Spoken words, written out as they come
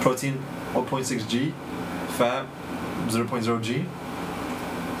protein 1.6 G, fat 0.0 G.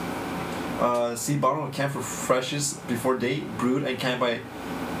 See bottom of can for freshest before date, brewed and canned by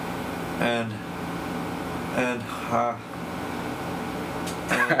and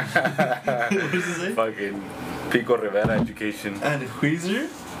what does it say? Fucking Pico Rivera education. And Huizer,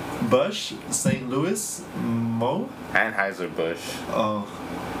 Bush, St. Louis, Mo, Anheuser-Busch. Oh.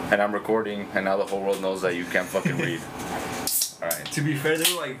 And I'm recording, and now the whole world knows that you can't fucking read. Alright. To be fair,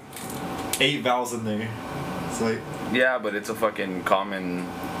 there were like 8 vowels in there. It's like. Yeah, but it's a fucking common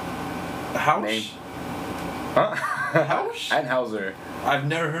Hausch? name. Huh? Hausch? Anheuser. I've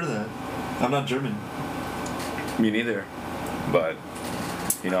never heard of that. I'm not German. Me neither. But,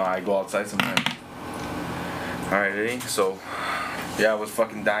 you know, I go outside sometimes. Alright, Eddie. So, yeah, I was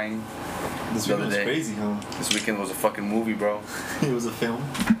fucking dying. This weekend was crazy, huh? This weekend was a fucking movie, bro. It was a film.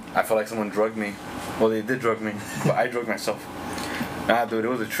 I felt like someone drugged me. Well, they did drug me, but I drugged myself. Nah, dude, it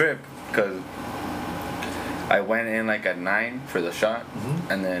was a trip, because I went in like at 9 for the shot,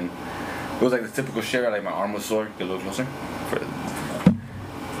 and then it was like the typical shit, like my arm was sore. Get a little closer.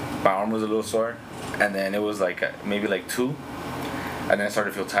 My arm was a little sore, and then it was like maybe like 2, and then I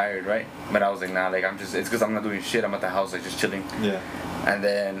started to feel tired, right? But I was like, nah, like it's because I'm not doing shit. I'm at the house, like just chilling. Yeah. And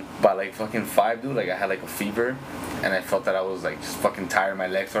then by like fucking 5, dude, like I had like a fever, and I felt that I was like just fucking tired. My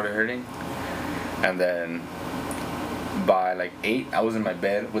legs started hurting, and then by like 8, I was in my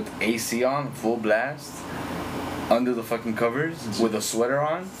bed with AC on, full blast, under the fucking covers, with a sweater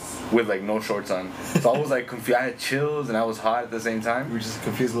on, with like no shorts on. So I was like confused. I had chills and I was hot at the same time. You were just a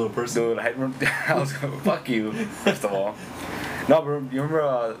confused little person. Dude, I was fuck you, first of all. No, bro, you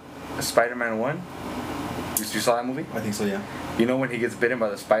remember Spider-Man 1? You saw that movie? I think so, yeah. You know when he gets bitten by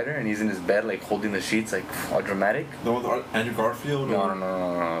the spider and he's in his bed like holding the sheets like all dramatic? The one with Andrew Garfield?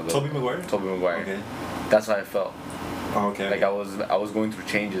 No. Tobey Maguire? Tobey Maguire. Okay. That's how I felt. Oh, okay. Like I was going through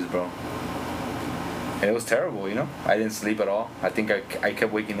changes, bro. And it was terrible, you know? I didn't sleep at all. I think I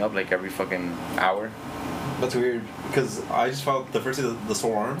kept waking up like every fucking hour. That's weird, because I just felt the first day the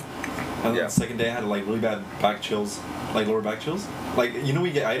sore arm, and then the second day I had like really bad back chills, like lower back chills. Like, you know when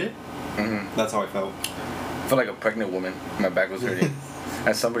you get ited? Mm-hmm. That's how I felt. I felt like a pregnant woman. My back was hurting.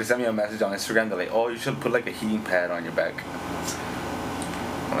 And somebody sent me a message on Instagram. They're like, oh, you should put like a heating pad on your back.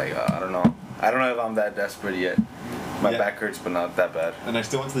 I'm like, I don't know. I don't know if I'm that desperate yet. My back hurts, but not that bad. And I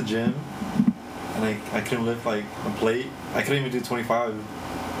still went to the gym, and I couldn't lift like a plate. I couldn't even do 25,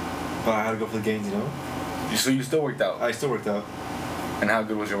 but I had to go for the gains, you know? So you still worked out? I still worked out. And how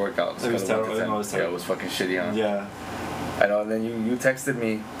good was your workout? It was terrible. Yeah, it was fucking shitty, huh? Yeah. I know, and then you texted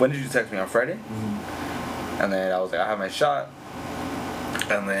me. When did you text me? On Friday? Mm-hmm. And then I was like, I have my shot.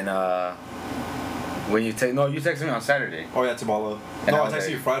 And then when you you texted me on Saturday. Oh yeah, to ball up. And No, I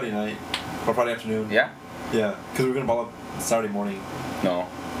texted you Friday night or Friday afternoon. Yeah. Yeah, because we were gonna ball up Saturday morning. No.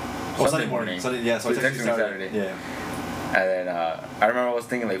 Oh, Sunday morning. Sunday, yeah. So I texted you Saturday. Yeah. And then I remember I was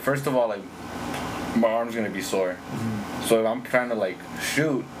thinking like, first of all, like my arm's gonna be sore. Mm-hmm. So if I'm trying to like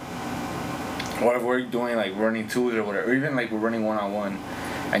shoot, or if we're doing like running 2s or whatever, or even like we're running 1-on-1,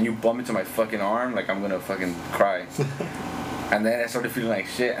 and you bump into my fucking arm, like I'm gonna fucking cry. And then I started feeling like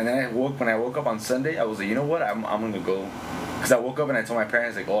shit. And then when I woke up on Sunday, I was like, you know what? I'm gonna go. Cause I woke up and I told my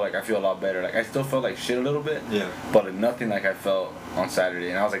parents like, oh, like I feel a lot better. Like I still felt like shit a little bit. Yeah. But like, nothing like I felt on Saturday.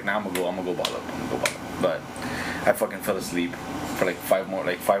 And I was like, nah, I'm gonna go ball up. But I fucking fell asleep for like 5 more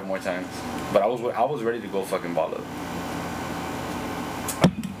times. But I was ready to go fucking ball up.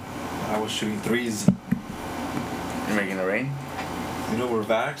 I was shooting 3s. You're making it rain? You know, we're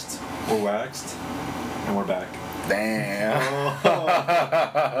waxed, and we're back. Damn.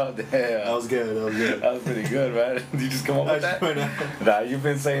 Oh. Damn. That was good. That was pretty good, man. Did you just come up with that? Nah, you've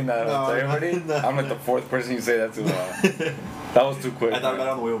been saying that to everybody. No. I'm like the 4th person you say that to. That was too quick. I thought about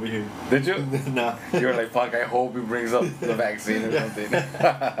it on the way over here. Did you? Nah. You were like, fuck, I hope he brings up the vaccine or something.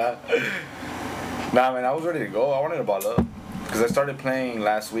 Nah, man, I was ready to go. I wanted to ball up. Because I started playing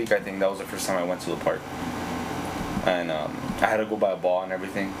last week, I think that was the first time I went to the park. And I had to go buy a ball and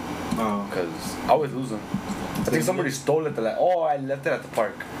everything. Oh. Because I always lose them. I think somebody stole it. I left it at the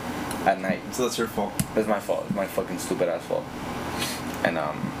park at night. So that's your fault. It's my fault. It's my fucking stupid ass fault. And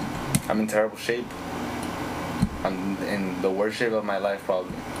I'm in terrible shape. I'm in the worst shape of my life,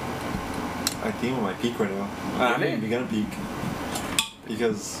 probably. I think I'm at my peak right now. I'm even beginning peak.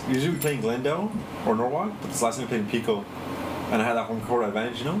 Because usually we play in Glendale or Norwalk, but this last time we played in Pico. And I had that home court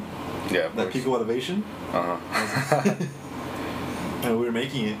advantage, you know? Yeah, of that course. Pico elevation. Uh-huh. And we were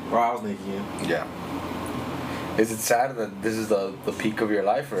making it, or I was making it. Yeah. Is it sad that this is the peak of your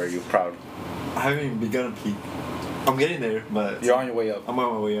life, or are you proud? I haven't even begun to peak. I'm getting there, but... You're on your way up. I'm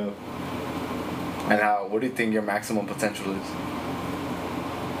on my way up. And what do you think your maximum potential is?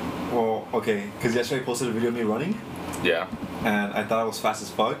 Well, okay, because yesterday I posted a video of me running, Yeah. and I thought I was fast as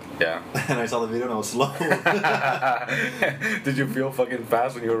fuck, Yeah. and I saw the video and I was slow. Did you feel fucking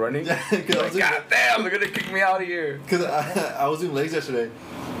fast when you were running? Yeah, because I was doing, God damn, they're gonna kick me out of here. cause I was doing legs yesterday,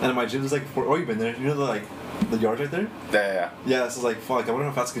 and my gym was like, oh, you've been there? You know the yards right there? Yeah. Yeah, so I was like, fuck, I wonder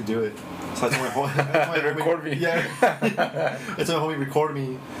how fast I could do it. So I told my homie, Record me. Yeah. I told my homie record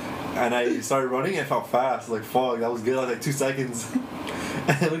me, and I started running and I felt fast. Like, fuck, that was good. I was like 2 seconds.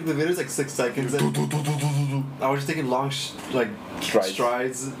 And I looked at the video, it's like 6 seconds. And I was just taking long,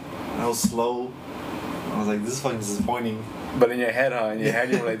 strides. And I was slow. I was like, this is fucking disappointing. But in your head, huh? In your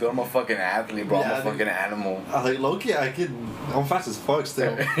head, you were like, dude, I'm a fucking athlete, bro. Yeah, I'm a fucking animal. I was like, low-key, I'm fast as fuck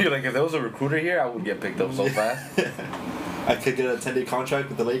still. You're like, if there was a recruiter here, I would get picked up so fast. I could get a 10-day contract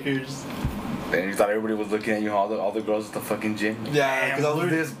with the Lakers. And you thought everybody was looking at you, all the girls at the fucking gym. Yeah, because I was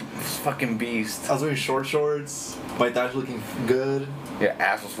wearing this fucking beast. I was wearing shorts. My thighs looking good. Your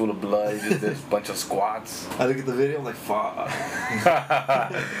ass was full of blood. You did this bunch of squats. I look at the video, I'm like, fuck.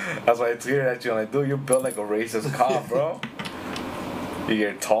 That's why I tweeted at you. I'm like, dude, you're built like a racist cop, bro.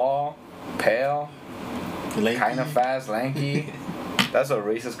 You're tall, pale, kind of fast, lanky. That's a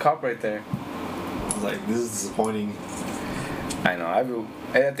racist cop right there. I was like, this is disappointing. I know.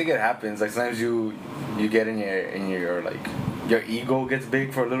 I think it happens. Like sometimes you get in your like your ego gets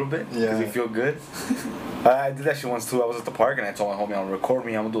big for a little bit because you feel good. I did that shit once too. I was at the park and I told my homie, "I'm record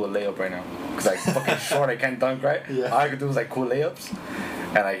me. I'm gonna do a layup right now." Cause like fucking short, I can't dunk right. Yeah. All I could do was like cool layups,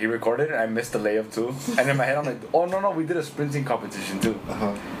 and like he recorded it. And I missed the layup too. And in my head, I'm like, "Oh no, we did a sprinting competition too."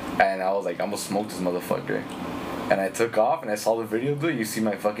 Uh-huh. And I was like, "I'm gonna smoke this motherfucker." And I took off and I saw the video, dude. You see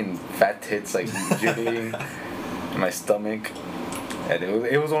my fucking fat tits like jiggling in my stomach. And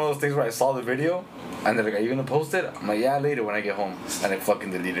it was one of those things where I saw the video and they're like, "Are you gonna post it?" I'm like, "Yeah, later when I get home." And I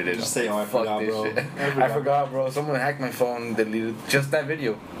fucking deleted it. Just say, "Oh, I forgot, bro." I forgot, bro. Someone hacked my phone and deleted just that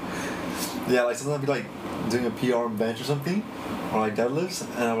video. Yeah, like sometimes I'll be like doing a PR on bench or something, or like deadlifts,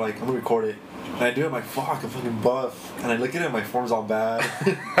 and I'm like, I'm gonna record it. And I do it, I'm like, fuck, I'm fucking buff. And I look at it, my form's all bad.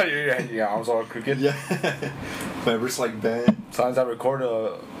 Your arms all crooked. Yeah. My wrist's like bent. Sometimes I'll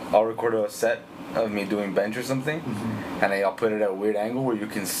record a set of me doing bench or something, and I'll put it at a weird angle where you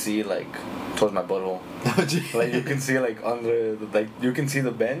can see like towards my butthole. Like you can see like under you can see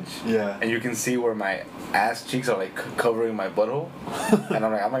the bench. Yeah. And you can see where my ass cheeks are like covering my butthole. And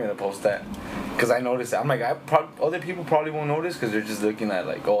I'm like, I'm not gonna post that because I noticed it. I'm like, other people probably won't notice because they're just looking at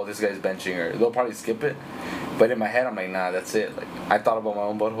like, oh, this guy's benching, or they'll probably skip it. But in my head, I'm like, nah, that's it. Like I thought about my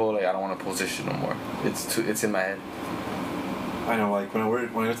own butthole. Like I don't want to post this shit no more. It's in my head. I know, like when I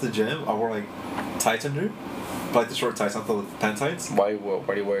went to the gym, I wore like tights under, but like the short tights, not the pant tights. Why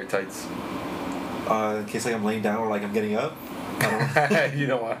do you wear tights? In case like I'm laying down or like I'm getting up. You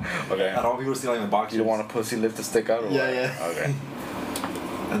don't want. Okay. I don't want people to see like my boxers. You don't want a pussy lift to stick out. Or Yeah, what? yeah. Okay.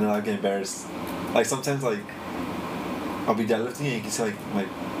 And then I get embarrassed. Like sometimes like I'll be deadlifting and you can see like my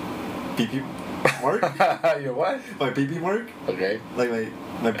pee mark. Your what? My pee mark. Okay. Like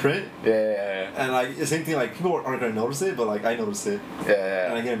my print. Yeah. And like the same thing, like people aren't gonna notice it, but like I notice it. Yeah.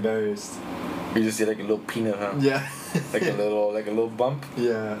 And I get embarrassed. You just see like a little peanut, huh? Yeah. like a little bump.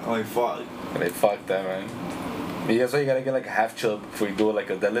 Yeah. I'm like, fuck. Like fuck that, man. Yeah, that's why you gotta get like a half chub before you do like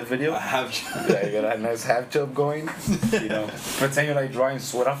a deadlift video. A half chub. Yeah, you gotta have a nice half chub going. You know, pretend you're like drying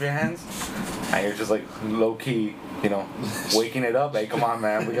sweat off your hands, and you're just like low key, you know, waking it up. Hey, come on,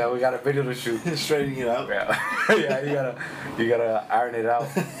 man, we got a video to shoot. Straightening it out. Yeah, yeah, you gotta iron it out.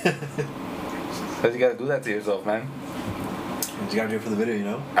 Cause you gotta do that to yourself, man. You gotta do it for the video, you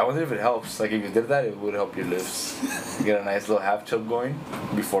know? I wonder if it helps. Like if you did that, it would help your lifts. You get a nice little half chub going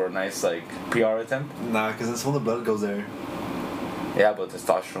before a nice like PR attempt. Nah, cause that's when the blood goes there. Yeah, but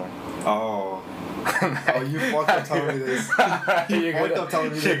testosterone. Oh. Oh, you fucked up telling me this. You fucked up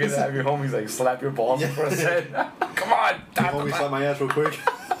telling me this. You're gonna have your homies like slap your balls for a second. Come on, your homie slap my ass real quick.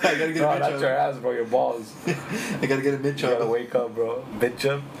 I gotta get a mid not chub. your ass, bro. Your balls. I gotta get a mid You chub. gotta wake up, bro. Mid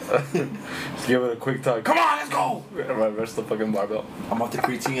chub. Just give it a quick tug. Come on, let's go. Rest the fucking barbell. I'm off the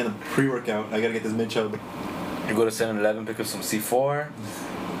creatine and the pre-workout. I gotta get this mid chub. You go to 7-Eleven, pick up some C4,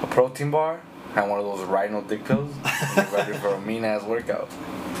 a protein bar, and one of those rhino dick pills. You're ready for a mean ass workout.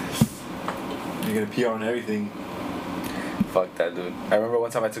 You're gonna PR on everything. Fuck that, dude. I remember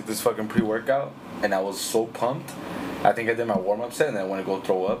one time I took this fucking pre-workout and I was so pumped. I think I did my warm-up set and then I went to go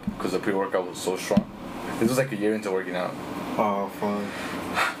throw up because the pre-workout was so strong. This was like a year into working out. Oh, fun.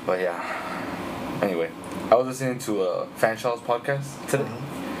 But yeah. Anyway, I was listening to Fanshaw's podcast today.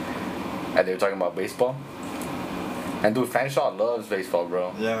 And they were talking about baseball. And dude, Fanshaw loves baseball,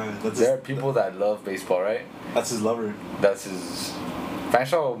 bro. Yeah, There are people that love baseball, right? That's his lover. That's his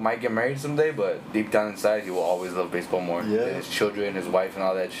Fanshawe might get married someday, but deep down inside, he will always love baseball more. Yeah. His children, his wife, and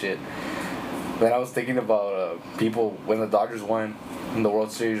all that shit. Then I was thinking about people when the Dodgers won in the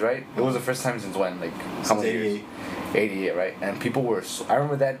World Series, right? It was the first time since when? Like, how many years? 88, right? And people were... I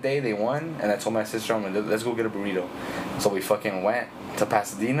remember that day they won, and I told my sister, I'm like, let's go get a burrito. So we fucking went to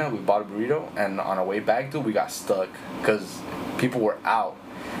Pasadena, we bought a burrito, and on our way back, dude, we got stuck because people were out.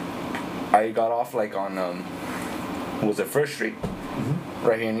 I got off, like, on, what was it, First Street? Mm-hmm.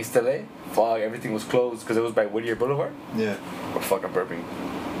 Right here in East LA. Fuck, everything was closed because it was by Whittier Boulevard. Yeah. Oh, fuck, I'm burping.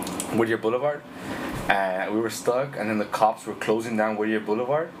 Whittier Boulevard. And we were stuck, and then the cops were closing down Whittier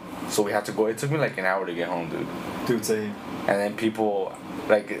Boulevard. So we had to go. It took me like an hour to get home, dude. Dude, same. And then people,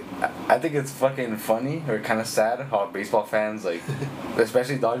 like, I think it's fucking funny or kind of sad how baseball fans, like,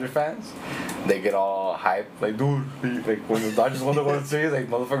 especially Dodger fans, they get all hyped. Like, dude, like, when the Dodgers won the World Series, like,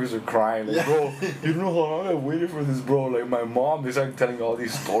 motherfuckers are crying. Like, bro, you don't know how long I waited for this, bro. Like, my mom, they started telling all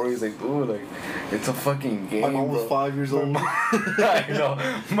these stories. Like, dude, like, it's a fucking game, My mom was 5 years old. I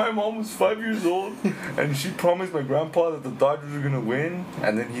know. My mom was 5 years old, and she promised my grandpa that the Dodgers were gonna win,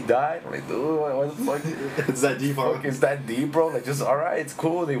 and then he died. I'm like, dude, what the fuck? It's that deep, huh? Fuck, it's that deep, bro. Like, just, alright, it's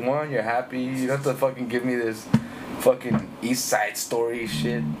cool, they won, you're happy. You don't have to fucking give me this fucking East Side Story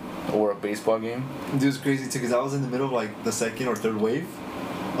shit or a baseball game. Dude, it's crazy too, because I was in the middle of like the second or third wave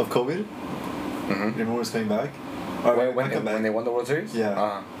of COVID. Mm-hmm. Remember when it was coming back? When they won the World Series? Yeah.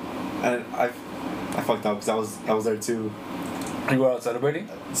 Uh-huh. And I fucked up because I was there too. You were out celebrating?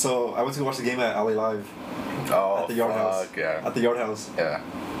 So I went to watch the game at LA Live. Oh, at the Yard House. Yeah. At the Yard House. Yeah.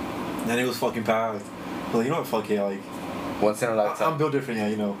 And it was fucking packed. But like, you know what? Fuck yeah, like. Once in a lifetime. I'm built different, yeah,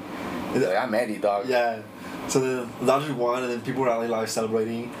 you know. Like, I'm Eddie, dog. Yeah. So then the Dodgers won, and then people were at LA Live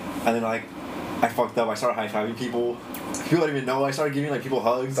celebrating, and then like, I fucked up. I started high fiving people. People don't even know. I started giving like people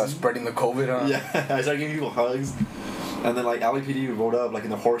hugs. Start spreading the COVID, huh? Yeah, I started giving people hugs, and then like LAPD rolled up like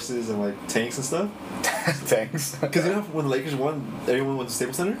in the horses and like tanks and stuff. Thanks. Because you know when the Lakers won, everyone went to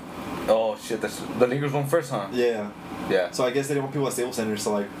Staples Center. Oh shit! The Lakers won first, huh? Yeah. Yeah. So I guess they didn't want people at Staples Center,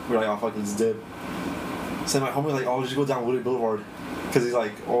 so like we're like, oh fuck, let's dip. So my homie was like, oh, let's just go down Woodley Boulevard. Because he's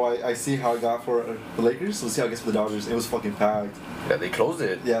like, oh, I see how it got for the Lakers, so let's see how it gets for the Dodgers. It was fucking packed. Yeah, they closed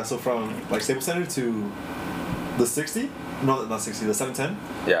it. Yeah, so from like Staples Center to the 60, no, not 60, the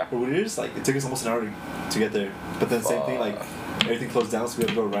 710. Yeah. Or what it is, like it took us almost an hour to get there. But then same thing, like everything closed down, so we had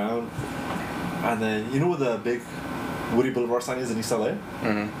to go around. And then you know where the big Woody Boulevard sign is in East LA?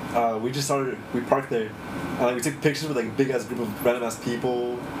 Mm-hmm. We parked there, and like we took pictures with like a big ass group of random ass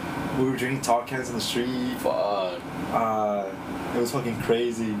people. We were drinking talk cans in the street. Fuck. It was fucking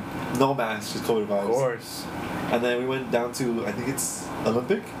crazy. No masks, just COVID vibes. Of course. And then we went down to, I think it's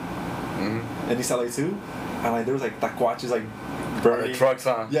Olympic, in East LA too, and like there was like taquaches like burning. The trucks,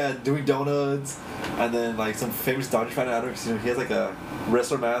 huh? Yeah, doing donuts, and then like some famous Dodger fan, I don't know if you know, he has like a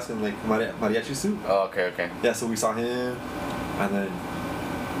wrestler mask and like mariachi suit. Oh, okay. Yeah, so we saw him, and then.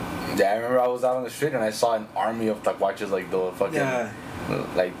 Yeah, I remember I was out on the street and I saw an army of taquaches, like the fucking. Yeah.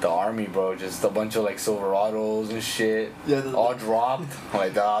 Like the army, bro, just a bunch of like Silverados and shit. Yeah. All dropped.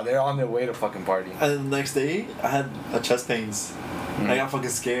 Like, they're on their way to fucking party. And then the next day, I had chest pains. I got fucking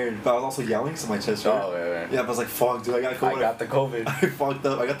scared, but I was also yelling, so my chest hurt. Oh, yeah. Yeah, but I was like, fuck, dude, I got COVID. I got the COVID. I fucked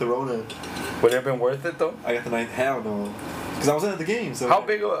up. I got the Rona. Would it have been worth it though? I got the 9th. Hell no. Because I wasn't at the game, so. How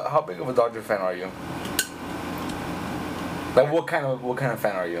big of a Dodger fan are you? Like, what kind of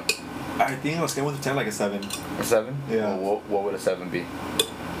fan are you? I think I was going with 10, like a 7. A 7? Yeah. Well, what would a 7 be?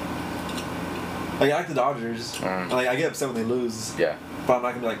 Like, I like the Dodgers. And, like, I get upset when they lose. Yeah. But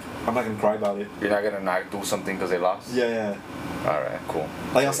I'm not gonna cry about it. You're not gonna not do something because they lost? Yeah. Alright, cool.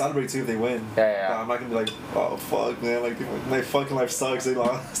 Like, I'll celebrate too if they win. Yeah. But I'm not gonna be like, oh fuck, man, like my fucking life sucks. They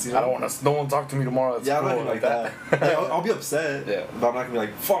lost. You know? I don't want to. No one talk to me tomorrow. That's I'm cool, not gonna like that. Like, I'll be upset. Yeah. But I'm not gonna be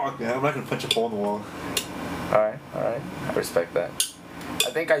like, fuck, man. I'm not gonna punch a hole in the wall. Alright. I respect that.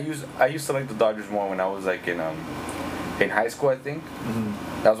 I think I used to like the Dodgers more when I was like in high school. I think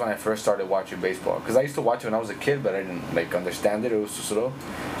that was when I first started watching baseball. Because I used to watch it when I was a kid, but I didn't like understand it. It was too slow.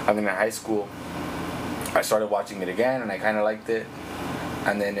 And then in high school, I started watching it again, and I kind of liked it.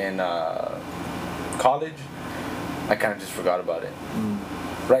 And then in college, I kind of just forgot about it.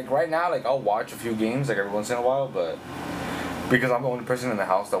 Like right now, like I'll watch a few games like every once in a while, but because I'm the only person in the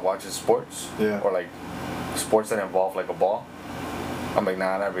house that watches sports, or like sports that involve like a ball, I'm like,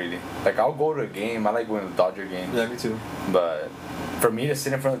 nah, not really. Like I'll go to a game. I like going to the Dodger games. Yeah, me too. But for me to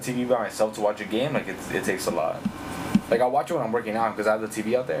sit in front of the TV by myself to watch a game, like it takes a lot. Like I'll watch it when I'm working out because I have the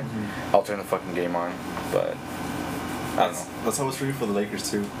TV out there. I'll turn the fucking game on, but. That's how it's for you for the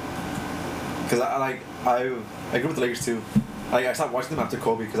Lakers too. Cause I grew up with the Lakers too, I stopped watching them after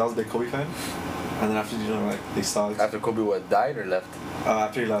Kobe because I was a big Kobe fan, and then after like they sucked. After Kobe died or left?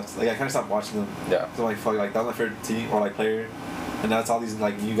 After he left, like I kind of stopped watching them. Yeah. So like fuck, like that was my favorite team or like player, and now it's all these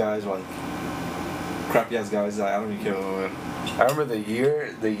like new guys or like crappy ass guys that I don't even care. I remember the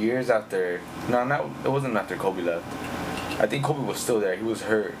years after. No, it wasn't after Kobe left. I think Kobe was still there. He was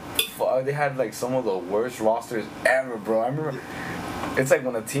hurt. Fuck, they had like some of the worst rosters ever, bro. I remember. It's like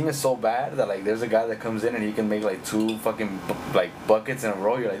when a team is so bad that like there's a guy that comes in and he can make like 2 fucking like buckets in a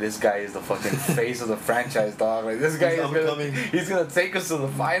row. You're like, this guy is the fucking face of the franchise, dog. Like this guy he's gonna take us to the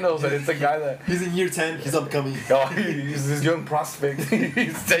finals, and it's a guy that he's in year 10. He's upcoming. Oh, he's this young prospect.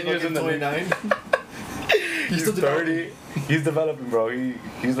 He's 10 years in the 29. He's 30. He's developing, bro.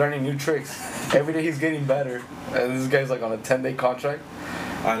 He's learning new tricks. Every day he's getting better. And this guy's like on a 10-day contract.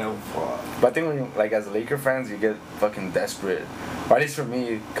 I know. But I think when you, like as Laker fans, you get fucking desperate. Or at least for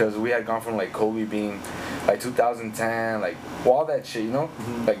me, because we had gone from like Kobe being like 2010, like all that shit, you know,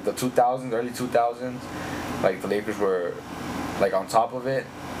 like the 2000s, early 2000s, like the Lakers were like on top of it,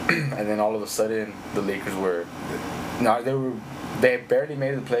 and then all of a sudden the Lakers were, they barely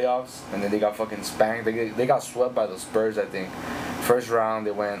made the playoffs, and then they got fucking spanked. They got swept by the Spurs, I think. First round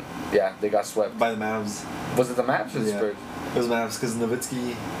they got swept by the Mavs. Was it the Mavs or the Spurs? It was Mavs because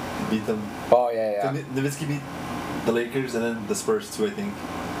Nowitzki beat them. Oh yeah. Nowitzki beat the Lakers and then the Spurs too, I think.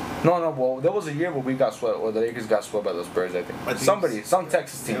 No. Well, there was a year where we got swept, or the Lakers got swept by the Spurs. I think some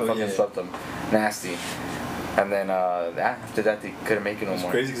Texas team swept them, nasty. And then after that they couldn't make it no more. It's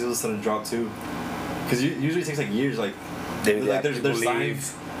crazy because it was a sudden drop too. Because usually it takes like years, like there's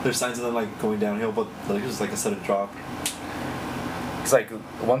signs. There's signs of them like going downhill, but the Lakers is like a sudden drop. It's like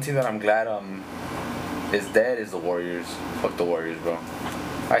one team that I'm glad is dead is the Warriors. Fuck the Warriors, bro.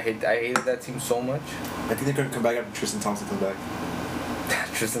 I hated that team so much. I think they're gonna come back after Tristan Thompson comes back.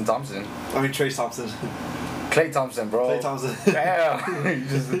 Tristan Thompson. I mean Trace Thompson. Klay Thompson, bro. Klay Thompson. Damn.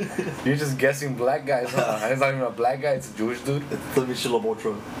 You're just guessing black guys, huh? And it's not even a black guy, it's a Jewish dude. It's the Michelob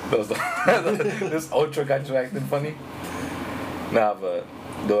Ultra. This Ultra got you acting funny. Nah, but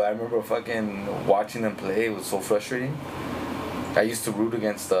though I remember fucking watching them play, it was so frustrating. I used to root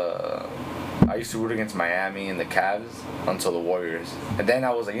against Miami and the Cavs until the Warriors. And then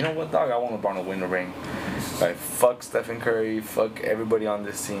I was like, you know what, dog? I want LeBron to win the ring. Like, fuck Stephen Curry, fuck everybody on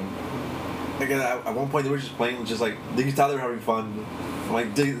this team. Like, at one point, they were just playing, just like, they could tell they were having fun. I'm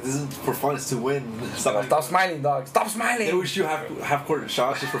like, this isn't for fun, it's to win. Stop smiling, dog. Stop smiling. They would shoot half-court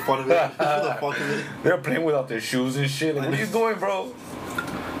shots just for fun of it. Just for the fuck of it. They were playing without their shoes and shit. Like, what are you doing, bro?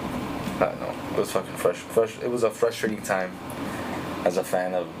 I don't know. It was fucking fresh. It was a frustrating time as a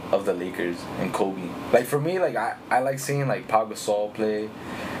fan of the Lakers and Kobe. Like for me, like I like seeing like Pau Gasol play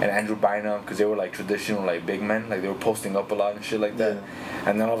and Andrew Bynum because they were like traditional like big men, like they were posting up a lot and shit like that. Yeah.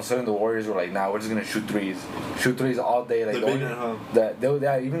 And then all of a sudden the Warriors were like, nah, we're just gonna shoot threes all day. Like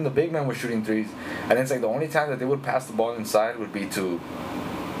even the big men were shooting threes, and it's like the only time that they would pass the ball inside would be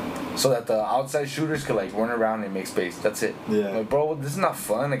so that the outside shooters could like run around and make space. That's it. Yeah. Like, bro, this is not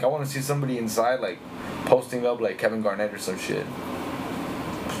fun. Like I want to see somebody inside like posting up like Kevin Garnett or some shit.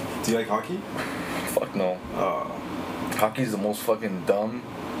 Do you like hockey? Fuck no. Hockey's the most fucking dumb,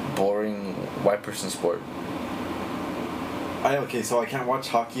 boring white person sport. So I can't watch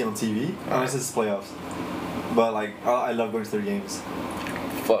hockey on TV unless it's playoffs. But like I love going to their games.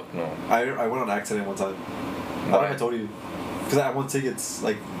 Fuck no. I went on accident one time. I don't know if I told you. Because I won tickets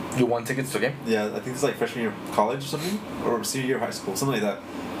like. You won tickets to a game? Yeah, I think it's like freshman year of college or something, or senior year of high school, something like that.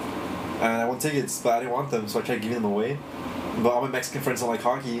 And I won tickets, but I didn't want them, so I tried giving them away. But all my Mexican friends don't like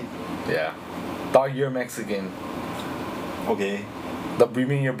hockey. Yeah. Dog, you're Mexican. Okay. You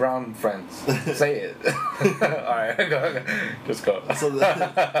mean your brown friends. Say it. Alright, go. Just go. So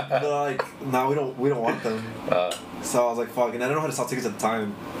they're like, nah, we don't want them. So I was like, fuck, and I don't know how to sell tickets at the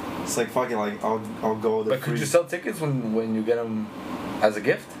time. It's like, fucking, like, I'll go. But could you sell tickets when you get them as a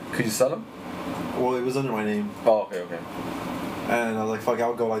gift? Could you sell them? Well, it was under my name. Oh, okay. And I was like, fuck,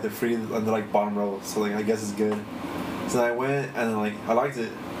 I'll go, like, they're free, and they're, like, bottom row. So, like, I guess it's good. So then I went, and then, like, I liked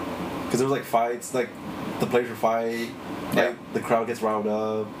it. Because there was, like, fights, like, the players were fight. Like, the crowd gets riled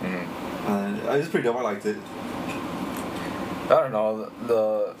up. And it was pretty dope. I liked it. I don't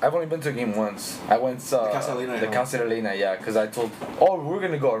know. I've only been to a game once. I went to the Casa Arena, yeah, because I told. Oh, we're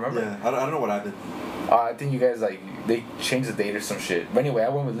gonna go. Remember? Yeah, I don't know what happened. I think you guys they changed the date or some shit. But anyway, I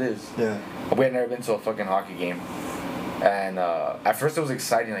went with Liz. Yeah. We had never been to a fucking hockey game, and at first it was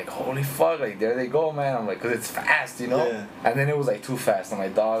exciting, like holy fuck, like there they go, man. I'm like, cause it's fast, you know. Yeah. And then it was like too fast. I'm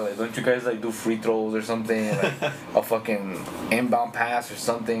like, dog, like don't you guys like do free throws or something, like a fucking inbound pass or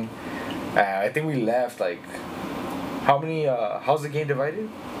something. I think we left like. How many? How's the game divided?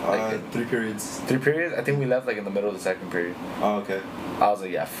 Like 3 periods. 3 periods? I think we left like in the middle of the second period. Oh, okay. I was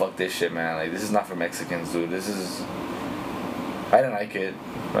like, yeah, fuck this shit, man. Like, this is not for Mexicans, dude. This is. I didn't like it.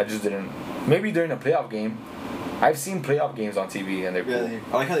 I just didn't. Maybe during a playoff game. I've seen playoff games on TV and they're cool. Yeah,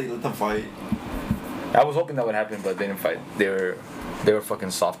 I like how they let them fight. I was hoping that would happen, but they didn't fight. They were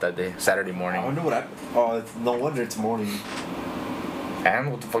fucking soft that day, Saturday morning. I wonder what happened. Oh, no wonder it's morning. And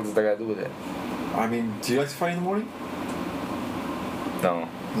what the fuck does that guy do with it? I mean, do you like to fight in the morning? No.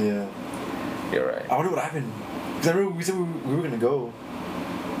 Yeah. You're right. I wonder what happened. Because I remember we said we were gonna go.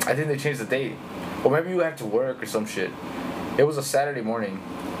 I think they changed the date. Or maybe you have to work or some shit. It was a Saturday morning.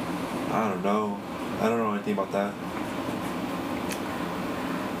 I don't know. I don't know anything about that.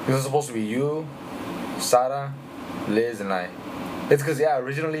 It was supposed to be you, Sara, Liz, and I. It's because, yeah,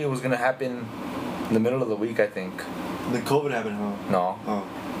 originally it was going to happen in the middle of the week, I think. And then COVID happened, huh? No. Oh.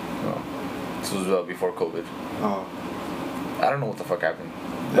 No. This was before COVID. Oh. I don't know what the fuck happened.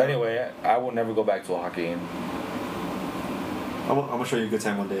 Yeah. But anyway, I will never go back to a hockey game. I'm gonna show you a good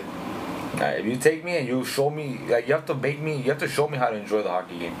time one day. If you take me and you show me, like, you have to show me how to enjoy the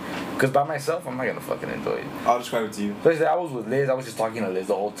hockey game. Because by myself, I'm not going to fucking enjoy it. I'll describe it to you. Especially, I was with Liz, I was just talking to Liz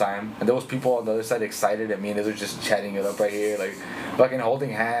the whole time. And there was people on the other side excited, and me and Liz were just chatting it up right here, like, fucking holding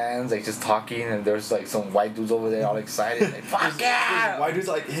hands, like, just talking. And there's, like, some white dudes over there all excited, like, fuck yeah! White dudes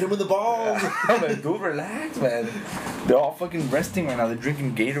like, hit him with the ball! I'm like, dude, relax, man. They're all fucking resting right now. They're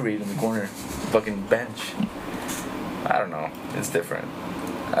drinking Gatorade in the corner. Fucking bench. I don't know. It's different.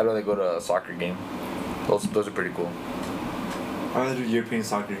 I'd rather go to a soccer game. Those are pretty cool. I'd rather do European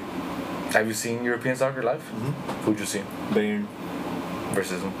soccer. Have you seen European soccer live? Mm-hmm. Who'd you see? Bayern.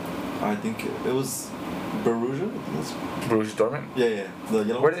 Versus who? I think it was Borussia. Borussia Dortmund? Yeah. The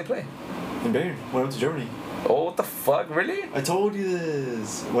yellow. Where did they play? In Bayern. When I went to Germany. Oh, what the fuck? Really? I told you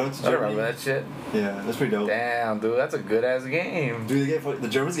this. When I went to I Germany. remember that shit. Yeah, that's pretty dope. Damn, dude, that's a good ass game. Dude, the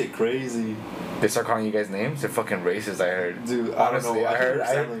Germans get crazy. They start calling you guys names? They're fucking racist, I heard. Dude, honestly, I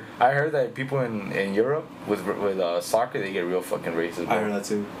don't know. I heard that people in Europe with soccer, they get real fucking racist. Bro. I heard that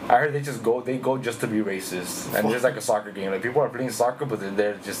too. I heard they go just to be racist. And there's like a soccer game. Like, people are playing soccer, but they're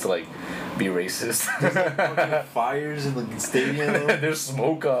there just to, like, be racist. There's like fucking fires in the stadium. There's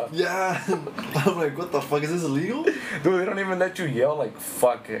smoke. Yeah. I'm like, what the fuck? Is this illegal? Dude, they don't even let you yell like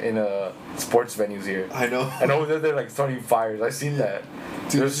fuck in sports venues here. I know. And over there, they're like starting fires. I've seen that.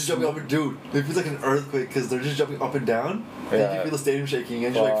 Dude, they're just jumping up and dude, it feels like an earthquake because they're just jumping up and down. Yeah. And you feel the stadium shaking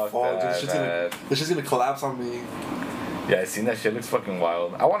and you're like, fall. Dude, this shit's gonna collapse on me. Yeah, I seen that shit. Looks fucking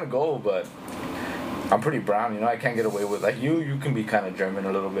wild. I want to go, but I'm pretty brown. You know, I can't get away with like you. You can be kind of German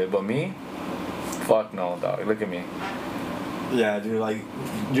a little bit, but me, fuck no, dog. Look at me. Yeah, dude, like,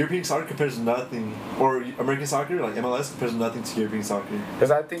 European soccer compares to nothing. Or American soccer, like MLS, compares to nothing to European soccer.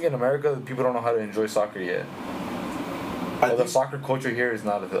 Because I think in America, people don't know how to enjoy soccer yet. The soccer culture here is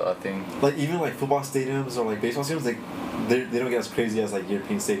not a thing. Like, even, like, football stadiums or, like, baseball stadiums, they don't get as crazy as, like,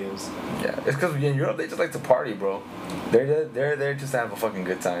 European stadiums. Yeah, it's because in Europe, they just like to party, bro. They're there just to have a fucking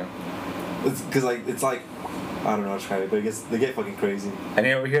good time. It's because, like, it's like, I don't know how to describe it, but they get fucking crazy. And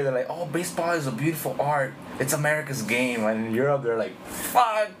then over here, they're like, oh, baseball is a beautiful art. It's America's game. And in Europe, they're like,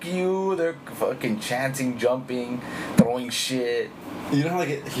 fuck you. They're fucking chanting, jumping, throwing shit. You know how,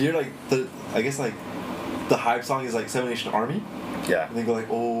 like, here, like, I guess, like, the hype song is, like, Seven Nation Army? Yeah. And they go, like,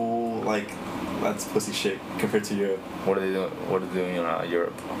 oh, like, that's pussy shit compared to Europe. What are they doing? What are they doing in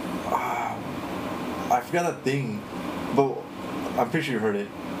Europe? I forgot that thing, but I'm pretty sure you heard it.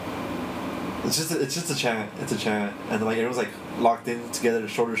 It's just a chant. It's a chant, and like everyone's like locked in together,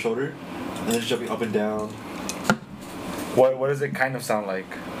 shoulder to shoulder, and they're just jumping up and down. What does it kind of sound like?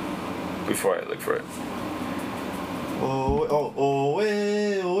 Before I look for it.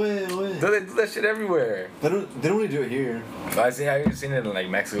 Wait. They do that shit everywhere. They don't really do it here. I've seen it in like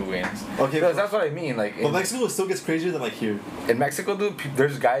Mexico games. Okay, because that's what I mean. Like, but Mexico still gets crazier than like here. In Mexico, dude,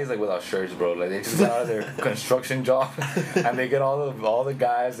 there's guys like without shirts, bro. Like, they just got out of their construction job, and they get all the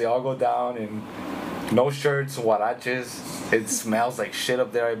guys. They all go down in no shirts, huaraches. It smells like shit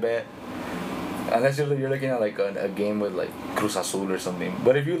up there, I bet. Unless you're looking at like a game with like Cruz Azul or something.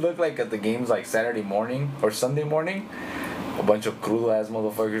 But if you look like at the games like Saturday morning or Sunday morning, a bunch of crudo ass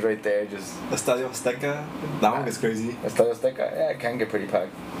motherfuckers right there just. Estadio Azteca, that one gets crazy. Estadio Azteca, yeah, it can get pretty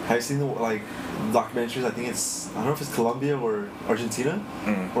packed. Have you seen the like documentaries? I think I don't know if it's Colombia or Argentina,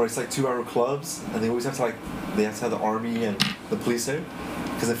 where it's like 2-hour clubs, and they always have to have the army and the police there,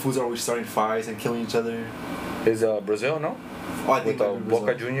 because the fools are always starting fights and killing each other. Is Brazil, no? Oh, I think with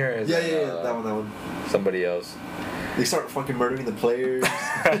Boca Junior. Yeah, that one. Somebody else. They start fucking murdering the players,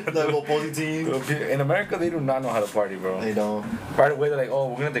 the opposing team. In America, they do not know how to party, bro. They don't. Right away, they're like, oh,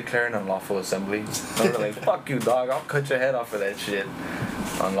 we're gonna declare an unlawful assembly. And they're like, fuck you, dog. I'll cut your head off for that shit.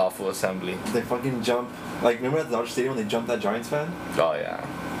 Unlawful assembly. They fucking jump. Like, remember at the Dodger Stadium when they jumped that Giants fan? Oh, yeah.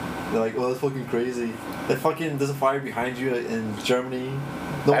 They're like, oh, that's fucking crazy. That fucking, there's a fire behind you in Germany.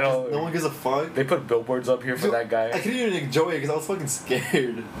 No one gives a fuck. They put billboards up here for that guy. I couldn't even enjoy it because I was fucking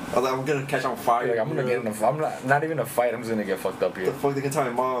scared. I was like, I'm gonna catch on fire. Like, I'm gonna get in a, I'm not even a fight. I'm just gonna get fucked up here. The fuck, they can tell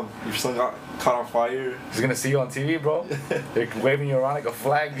my mom your son got caught on fire. He's gonna see you on TV, bro. They're waving you around like a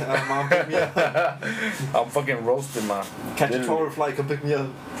flag. Mom, pick me up. I'm fucking roasted, man. Catch a 12-hour flight, come pick me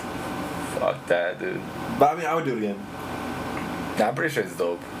up. Fuck that, dude. But I mean, I would do it again. Nah, I'm pretty sure it's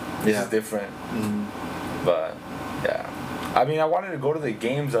dope. This is different. Mm-hmm. But, yeah. I mean, I wanted to go to the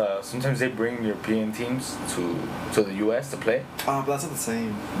games. Sometimes they bring European teams to the U.S. to play. But that's not the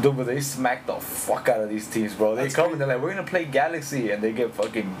same. Dude, but they smack the fuck out of these teams, bro. They come and they're like, we're gonna play Galaxy, and they get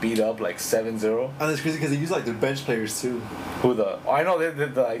fucking beat up like 7-0. And it's crazy because they use like their bench players too. Who the? Oh, I know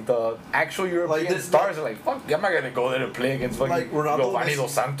the actual European stars are like, fuck, I'm not gonna go there to play against fucking like Ronaldo, Giovanni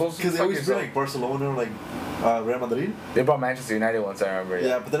Dos Santos. Because they always bring like Barcelona or like Real Madrid. They brought Manchester United once, I remember.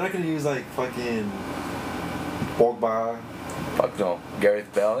 Yeah, but they're not gonna use like fucking Pogba. Fuck no.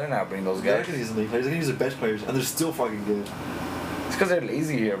 Gareth Bale, they're not bringing those guys. They're not gonna use the league players, they're gonna use their bench players, and they're still fucking good. It's because they're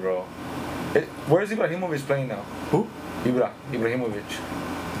lazy here, bro. Where's Ibrahimovic playing now? Who? Ibrahimovic.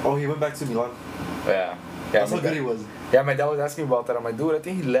 Oh, he went back to Milan. Yeah. That's how good he was. Yeah, my dad was asking me about that. I'm like, dude, I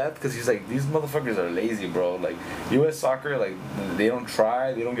think he left because he's like, these motherfuckers are lazy, bro. Like, U.S. soccer, like, they don't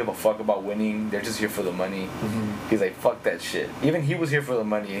try. They don't give a fuck about winning. They're just here for the money. Mm-hmm. He's like, fuck that shit. Even he was here for the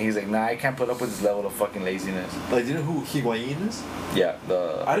money, and he's like, nah, I can't put up with this level of fucking laziness. Like, do you know who Higuain is? Yeah,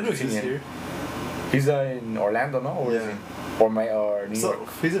 I didn't know he was here. He's in Orlando, no? Or yeah. Or New York.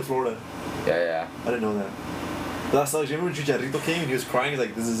 He's in Florida. Yeah. I didn't know that. But that sucks. Remember when Chicharito came and he was crying? He's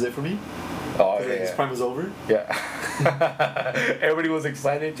like, this is it for me? Oh, yeah. Like, his prime was over? Yeah. Everybody was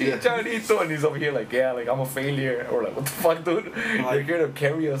excited. Chicharito, and he's over here like, yeah, like, I'm a failure. Or like, what the fuck, dude? You're here to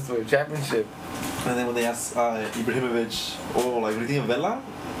carry us to a championship. And then when they asked Ibrahimovic, oh, like, what do you think of Vela?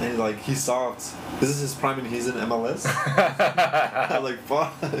 And he's like, he's soft. This is his prime and he's in MLS? I'm like,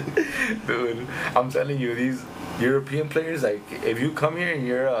 fuck. Dude, I'm telling you, these European players, like, if you come here and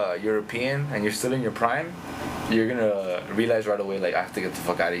you're European and you're still in your prime, you're gonna realize right away, like, I have to get the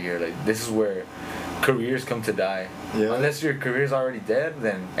fuck out of here. Like, this is where careers come to die. Yeah. Unless your career's already dead,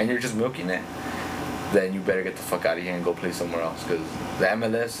 and you're just milking it, then you better get the fuck out of here and go play somewhere else, because the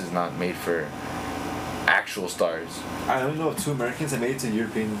MLS is not made for actual stars. I only know of 2 Americans that made it to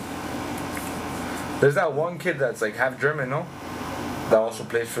European. There's that one kid that's like half German, no? That also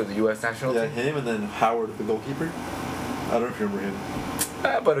plays for the U.S. national team. Yeah, him and then Howard, the goalkeeper. I don't know if you remember him.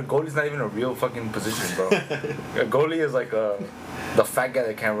 But a goalie's not even a real fucking position, bro. A goalie is like the fat guy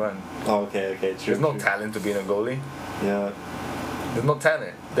that can't run. Oh, okay, true. There's no talent to being a goalie. Yeah. There's no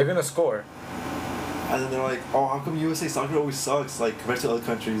talent. They're gonna score. And then they're like, oh, how come USA soccer always sucks, like, compared to other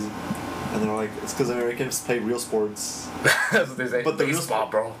countries? And they're like, it's because Americans play real sports. That's what they say. But the baseball,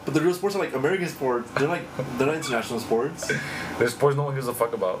 bro. But the real sports are like American sports. They're not international sports. There's sports no one gives a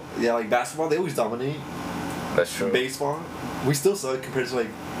fuck about. Yeah, like basketball, they always dominate. That's true. Baseball, we still suck compared to like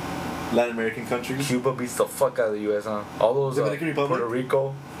Latin American countries. Cuba beats the fuck out of the U.S., huh? All those Dominican Republic? Puerto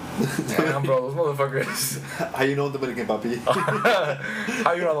Rico. Damn, bro, those motherfuckers. How you know Dominican, papi?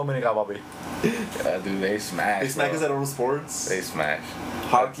 How you know Dominican, papi? Yeah, dude, they smash. They smack us at our own sports. They smash.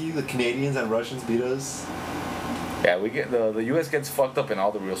 Hockey, the Canadians and Russians beat us. Yeah, we get the U.S. gets fucked up in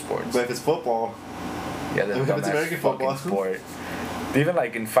all the real sports. But if it's football, yeah, that's if it's American football sport. Even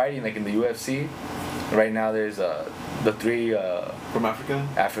like in fighting, like in the UFC, right now there's the 3 from Africa.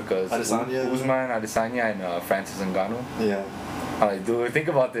 Africa's Adesanya, Usman, Adesanya, and Francis Ngannou. Yeah. Like, dude, think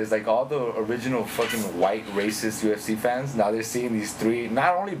about this. Like, all the original fucking white racist UFC fans, now they're seeing these 3,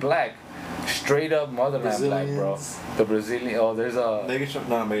 not only black, straight up motherland black, bro. The Brazilian. Oh, there's a Megatron.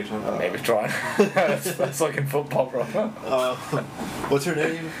 Not Megatron. Megatron. that's fucking football, bro. What's her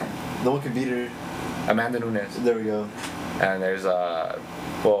name? No one can beat her. Amanda Nunes. There we go. And there's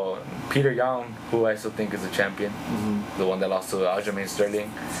Peter Young, who I still think is a champion, the one that lost to Aljamain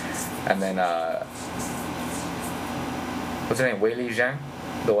Sterling, and then what's her name? Wei Li Zhang,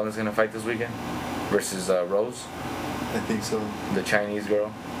 the one that's gonna fight this weekend, versus Rose. I think so. The Chinese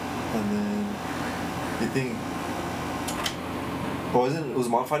girl. And then you think? Oh, isn't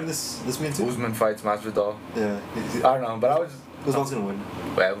Usman fighting this weekend too? Usman fights Masvidal. Yeah. I don't know, but I was. Usman's gonna win.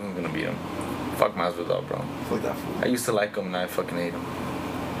 But I wasn't gonna beat him. Fuck Masvidal, bro. Fuck that fool. I used to like him, and I fucking hate him.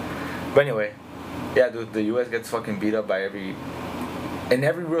 But anyway, yeah, dude, the U.S. gets fucking beat up by every In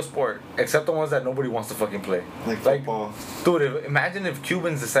every real sport, except the ones that nobody wants to fucking play. Like football. Dude, imagine if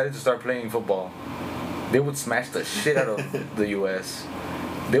Cubans decided to start playing football. They would smash the shit out of the U.S.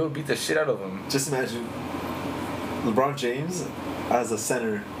 They would beat the shit out of them. Just imagine LeBron James as a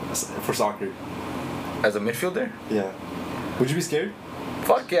center for soccer. As a midfielder? Yeah. Would you be scared?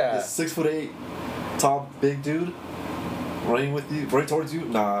 Fuck yeah. This 6'8", tall, big dude running towards you?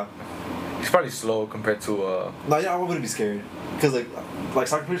 Nah. He's probably slow compared to. Nah, yeah, I wouldn't be scared. Because, like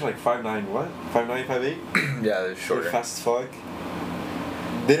soccer players are like 5'9", what? 5'9", 5'8"? Yeah, they're shorter. They're fast as fuck.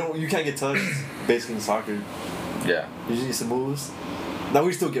 You can't get touched, basically, in soccer. Yeah. You just need some moves. Now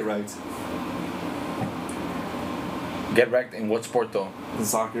we still get wrecked. Get wrecked in what sport, though? In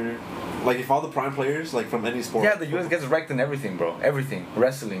soccer. Like, if all the prime players, like, from any sport... Yeah, the U.S. gets wrecked in everything, bro. Everything.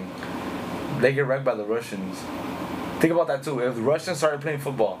 Wrestling. They get wrecked by the Russians. Think about that, too. If the Russians started playing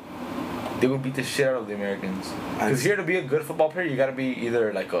football, they would beat the shit out of the Americans. Because here, to be a good football player, you gotta be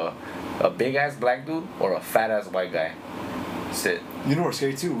either, like, a big-ass black dude or a fat-ass white guy. That's it. You know what's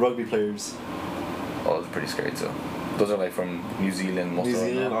scary, too? Rugby players. Oh, it's pretty scary, too. Those are, like, from New Zealand, most New of them.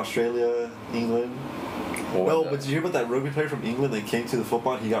 Zealand, Australia, England. No, but did you hear about that rugby player from England that came to the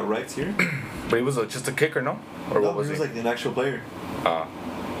football and he got wrecked here? But he was just a kicker, no? Or No, what was he was like an actual player.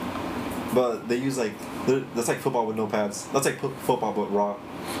 But they use like that's like football with no pads. That's like football but raw.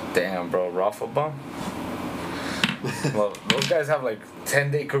 Damn, bro, raw football. Well, those guys have like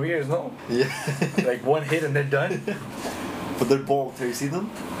 10-day careers, no? Yeah. Like one hit and they're done. But they're bulked. Have you seen them?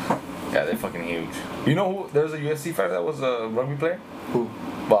 Yeah, they're fucking huge. You know who? There's a UFC fighter that was a rugby player. Who?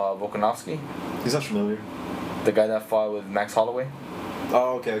 Volkanovski. He's not familiar. The guy that fought with Max Holloway.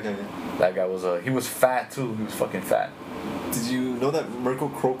 Oh, okay. That guy was he was fat too. He was fucking fat. Did you know that Mirko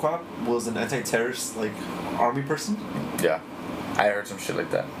Krokop was an anti-terrorist like army person? Yeah, I heard some shit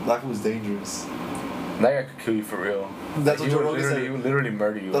like that. That was dangerous. That guy could kill you for real. That's what Joe Rogan said. He would literally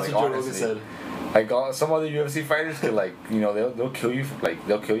murder you. That's like, what Joe honestly. Rogan said. Like some other UFC fighters could they'll kill you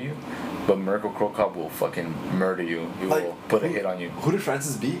they'll kill you, but Mirko Krokop will fucking murder you. He will put a hit on you. Who did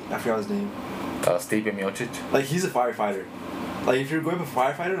Francis beat? I forgot his name. Stipe Miocic. Like he's a firefighter. Like if you're going with a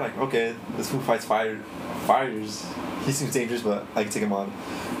firefighter, like okay, this fool fights fires. He seems dangerous, but I can take him on.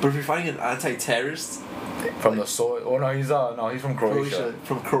 But if you're fighting an anti-terrorist from the soil, oh no, he's from Croatia.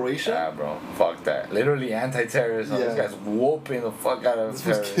 From Croatia? Yeah, bro, fuck that. Literally anti-terrorist. Yeah. This guy's whooping the fuck out of. This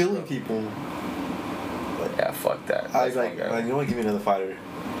was killing people. Like, yeah, fuck that. I was like, you know what? Give me another fighter.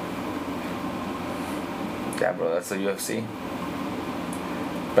 Yeah, bro, that's the UFC.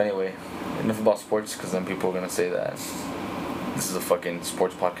 But anyway, enough about sports, because then people are gonna say that this is a fucking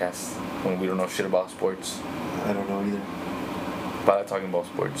sports podcast when we don't know shit about sports. I don't know either. But I like talking about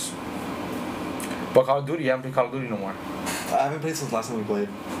sports. But Call of Duty, you haven't played Call of Duty no more. I haven't played since last time we played.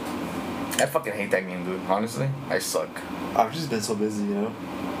 I fucking hate that game, dude. Honestly, I suck. I've just been so busy, you know?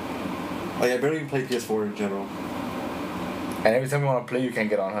 Like, I barely even play PS4 in general. And every time you want to play, you can't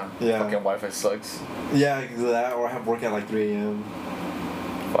get on, huh? Yeah. Fucking Wi-Fi sucks. Yeah, that, or I have work at like 3 a.m.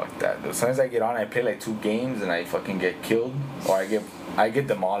 Fuck that, dude. Sometimes I get on, I play like 2 games, and I fucking get killed. Or I get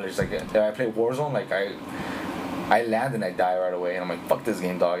demolished. Like, if I play Warzone, like, I land and I die right away. And I'm like, fuck this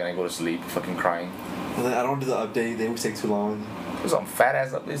game, dog. And I go to sleep, fucking crying. And then I don't do the update. They always take too long. There's some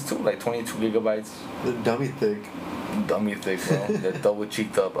fat-ass updates, too. Like 22 gigabytes. They're dummy thick. Dummy thick, bro. They're double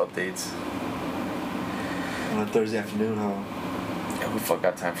cheeked up updates. On a Thursday afternoon, huh? Yeah, who fuck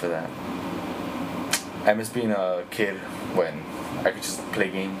got time for that? I miss being a kid when I could just play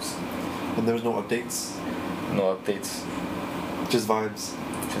games. And there was no updates? No updates. Just vibes.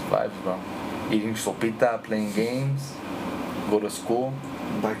 Just vibes, bro. Eating sopita, playing games, go to school.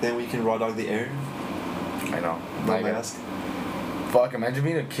 Back then we can raw dog the air. I know. No mask. Fuck, imagine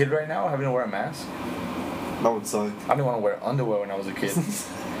being a kid right now having to wear a mask. That would suck. I didn't want to wear underwear when I was a kid.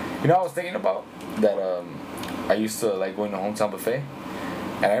 You know, I was thinking about that. I used to like going to hometown buffet,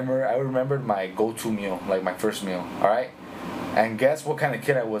 and I remembered my go-to meal, like my first meal. All right, and guess what kind of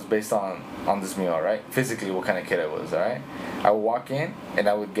kid I was based on this meal. All right, physically what kind of kid I was. All right, I would walk in and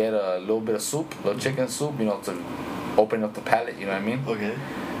I would get a little bit of soup, little chicken soup, you know, to open up the palate. You know what I mean? Okay.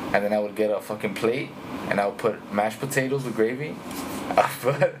 And then I would get a fucking plate, and I would put mashed potatoes with gravy. I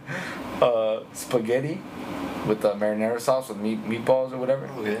put spaghetti with the marinara sauce with meatballs or whatever.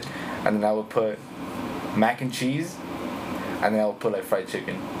 Okay. And then I would put mac and cheese, and then I would put like fried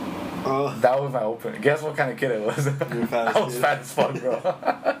chicken. Oh. That was my opening. Guess what kind of kid I was? You're fat I was fat as fuck, bro.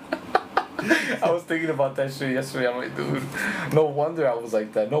 I was thinking about that shit yesterday. I'm like, dude, no wonder I was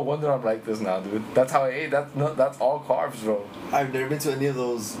like that. No wonder I'm like this now, dude. That's how I ate. That's all carbs, bro. I've never been to any of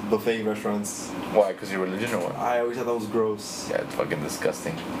those buffet restaurants. Why? Because you're religion or what? I always thought that was gross. Yeah, it's fucking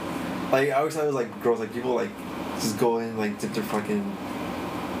disgusting. Like, I always thought it was like gross. Like, people like just go in, like dip their fucking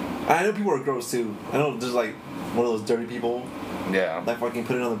I know people are gross too. I know there's like one of those dirty people. Yeah. That fucking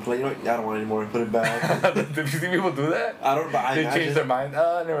put it on the plate. You know what? I don't want it anymore. Put it back. Did you see people do that? I don't. But they change their mind.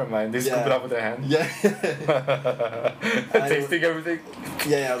 Never mind. They scoop it up with their hand. Yeah. Tasting everything.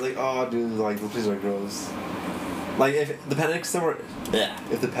 Yeah, I was like, oh, dude, like those places are gross. Like if the pandemic started,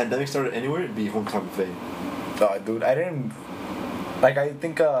 if the pandemic started anywhere, it'd be hometown buffet. Oh, dude, I didn't. Like, I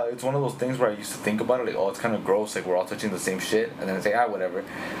think it's one of those things where I used to think about it, like, oh, it's kind of gross, like, we're all touching the same shit, and then it's like, whatever.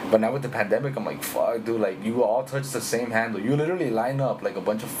 But now with the pandemic, I'm like, fuck, dude, like, you all touch the same handle. You literally line up like a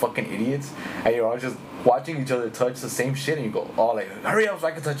bunch of fucking idiots, and you're all just watching each other touch the same shit, and you go, oh, like, hurry up so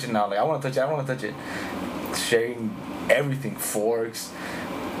I can touch it now. Like, I want to touch it, I want to touch it. Sharing everything, forks.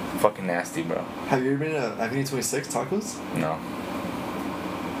 Fucking nasty, bro. Have you ever been to Avenue 26 tacos? No.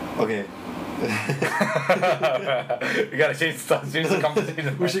 Okay. We gotta change the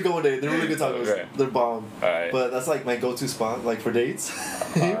conversation. We should go one day. They're really good tacos. Okay. They're bomb. Alright. But that's like my go-to spot, like for dates.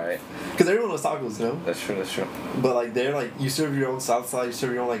 Alright. Because everyone loves tacos, you know. That's true. But like they're like you serve your own salsa, you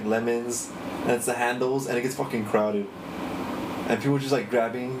serve your own like lemons, and it's the handles, and it gets fucking crowded. And people just like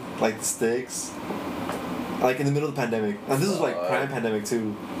grabbing like the sticks, like in the middle of the pandemic. And this is like prime pandemic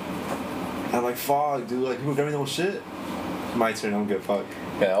too. And I'm like, fuck, dude, like people grabbing their own shit. My turn. I don't give a fuck.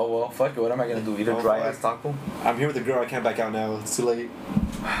 Yeah, oh well, fuck it. What am I gonna do? Eat a dry ass taco? I'm here with the girl. I can't back out now. It's too late.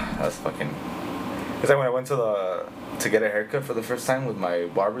 That's fucking. It's like when I went to get a haircut for the first time with my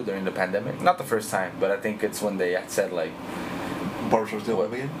barber during the pandemic. Not the first time, but I think it's when they had said like. Barbershop still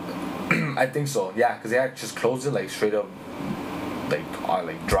open again? I think so. Yeah, because they had just closed it like straight up,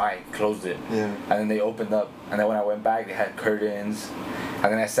 like dry, closed it. Yeah. And then they opened up, and then when I went back, they had curtains, and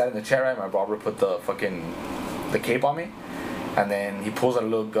then I sat in the chair. Right, my barber put the cape on me. And then he pulls out a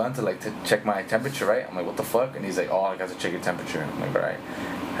little gun to check my temperature, right? I'm like, what the fuck? And he's like, oh, I got to check your temperature. I'm like, alright.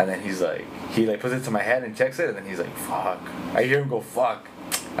 And then he's like, he puts it to my head and checks it, and then he's like, fuck. I hear him go, fuck.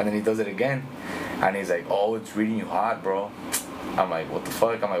 And then he does it again. And he's like, oh, it's reading you hot, bro. I'm like, what the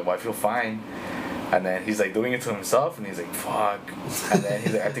fuck? I'm like, well, I feel fine. And then he's like doing it to himself, and he's like, fuck. And then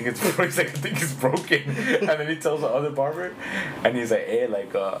he's like, I think it's broken. And then he tells the other barber, and he's like, hey,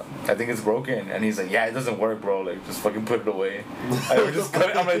 I think it's broken. And he's like, yeah, it doesn't work, bro. Like, just fucking put it away. I was just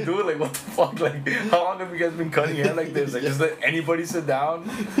cutting. I'm like, dude, like, what the fuck? Like, how long have you guys been cutting hair like this? Like, just let anybody sit down.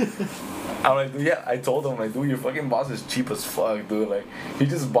 I'm like, dude, yeah. I told him, like, dude, your fucking boss is cheap as fuck, dude. Like, he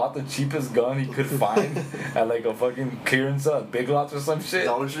just bought the cheapest gun he could find at like a fucking clearance at Big Lots or some shit.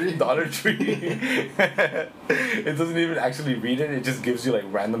 Dollar Tree. It doesn't even actually read it. It just gives you like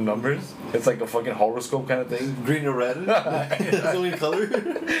random numbers. It's like a fucking horoscope kind of thing. Green or red? That's the only color.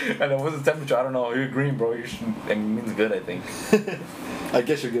 And then what's the temperature? I don't know. You're green, bro. It means good, I think. I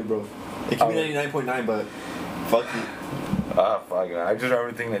guess you're good, bro. It can be 99.9, but fuck you. Fuck, man. I just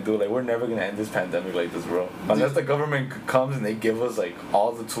remember thinking, like, dude, like, we're never gonna end this pandemic like this, bro. Unless the government comes and they give us, like,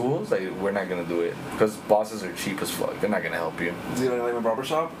 all the tools, like, we're not gonna do it. Because bosses are cheap as fuck. They're not gonna help you. Do you know, like, my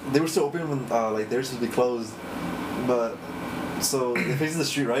barbershop? They were still open when, like, they were supposed to be closed. But, so, they faced the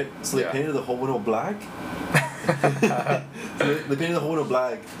street, right? So they painted the whole window black. So they painted the whole window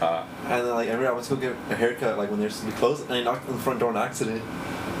black. And then, like, I went to go get a haircut, like, when they were supposed to be closed, and I knocked on the front door on accident.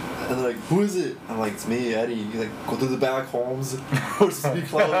 And they're like, who is it? I'm like, it's me, Eddie. He's like, go through the back, Holmes. We're supposed to be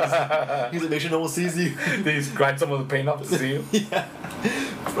closed. He's like, make sure no one sees you. They just grind some of the paint off to see you? Yeah.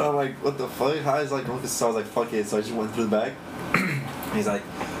 But I'm like, what the fuck? How is like, so I was like, fuck it. So I just went through the back. He's like,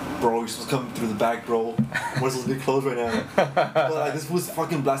 bro, you're supposed to come through the back, bro. We're supposed to be closed right now. But like, this was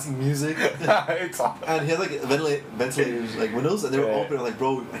fucking blasting music. And he had like ventilators, like windows, and they were open. I'm like,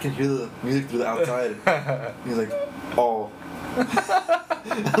 bro, I can hear the music through the outside. He's like, oh.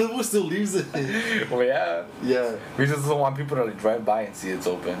 Who still leaves it? Well, yeah. Yeah. We just don't want people to like drive by and see it's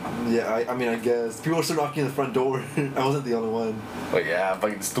open. Yeah, I mean, I guess. People are still knocking on the front door. I wasn't the only one. But yeah,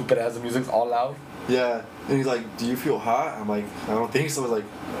 fucking stupid ass, the music's all loud. Yeah. And he's like, do you feel hot? I'm like, I don't think so. I was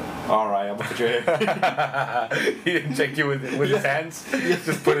like, alright, I'm gonna put your hair. He didn't check you with his hands? Yeah.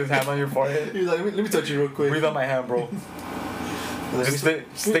 Just put his hand on your forehead? He's like, let me touch you real quick. Breathe on my hand, bro. Just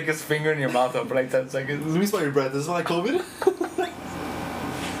stick his finger in your mouth for like 10 seconds. Let me smell your breath. This is my COVID?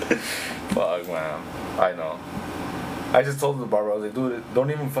 Fuck, man. I know. I just told the barber, I was like, dude,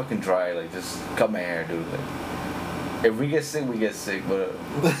 don't even fucking try. Like, just cut my hair, dude. Like, if we get sick, we get sick. But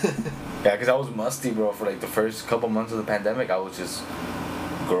yeah, because I was musty, bro, for like the first couple months of the pandemic. I was just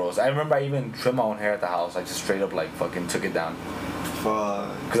gross. I remember I even trimmed my own hair at the house. I just straight up like fucking took it down. Fuck.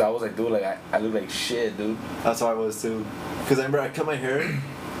 Because I was like, dude, like I look like shit, dude. That's how I was too. Because I remember I cut my hair.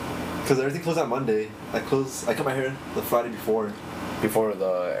 Because everything closed on Monday. I cut my hair the Friday before. Before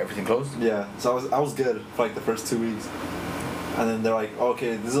everything closed? Yeah. So I was good for like the first 2 weeks. And then they're like, oh,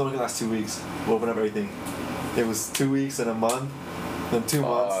 okay, this is only gonna last 2 weeks. We'll open up everything. It was 2 weeks and a month. Then 2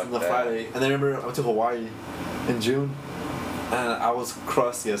 months, Fuck and the that. Friday. And then I remember I went to Hawaii in June, and I was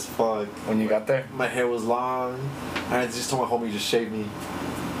crusty as fuck. When you got there? My hair was long, and I just told my homie to just shave me.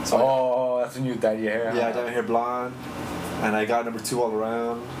 So That's when you dyed your hair. yeah, I dyed my hair blonde, and I got number 2 all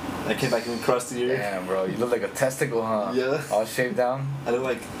around. I came back even crustier. Damn, bro, you look like a testicle, huh? Yeah. All shaved down. I look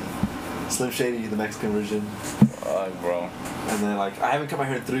like Slim Shady, the Mexican version. Fuck, bro. And then like I haven't cut my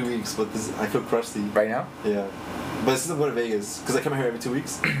hair in 3 weeks, but I feel crusty. Right now? Yeah. But since I'm going to Vegas, because I cut my hair every 2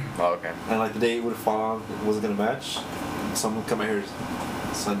 weeks, Oh, okay. and like the day it would have fallen, it wasn't gonna match, so I'm gonna cut my hair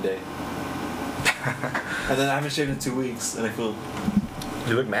Sunday. And then I haven't shaved in 2 weeks, and I feel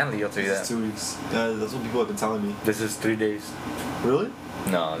You look manly, I'll tell you this that. is 2 weeks. That's what people have been telling me. This is 3 days. Really?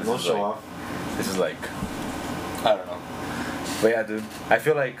 No, this Don't is show like, off. This is like, I don't know. But yeah, dude, I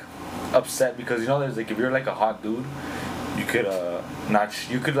feel like upset because you know there's like if you're like a hot dude, you could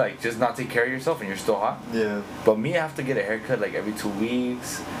you could like just not take care of yourself and you're still hot. Yeah. But me, I have to get a haircut like every 2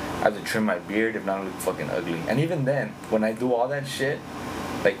 weeks. I have to trim my beard if not I look fucking ugly. And even then, when I do all that shit,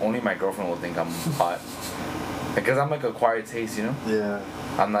 like only my girlfriend will think I'm hot. Because I'm like acquired taste, you know? Yeah.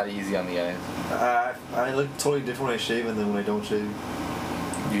 I'm not easy on the eyes. I look totally different when I shave and then when I don't shave.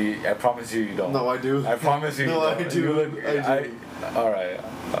 I promise you don't. No, I do. I promise you. No, you I don't. do. You look, I do. All right.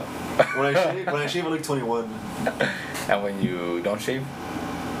 When I shave, I look 21. And when you don't shave,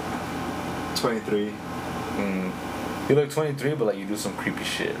 23. you look 23, but like you do some creepy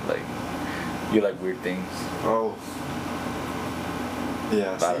shit. Like you like weird things. Oh.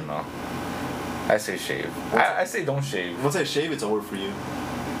 Yeah. I don't know. I say shave. I say don't shave. Once I shave, it's over for you.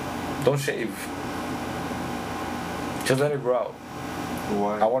 Don't shave. Just let it grow out.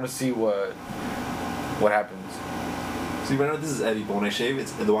 Why? I want to see what happens. See, right now this is Eddie, but when I shave,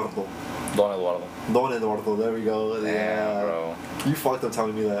 it's Eduardo. Don Eduardo. Don Eduardo, there we go. Damn, Yeah. bro. You fucked up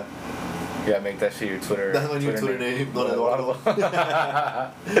telling me that. You gotta make that shit your Twitter. That's my new Twitter name, Don Eduardo. You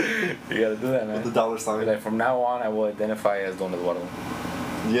gotta do that, man. With the dollar sign. Like from now on, I will identify as Don Eduardo.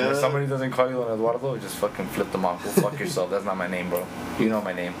 Yeah. If somebody doesn't call you Don Eduardo, just fucking flip them off. Go fuck yourself. That's not my name, bro. You know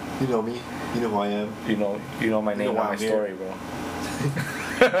my name. You know me. You know who I am. You know my name, know not why my I'm here. story, bro.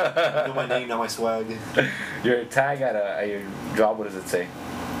 You know my name, not my swag. Your tag at your job, what does it say?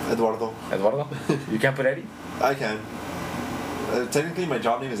 Eduardo. Eduardo? You can't put Eddie? I can. Technically, my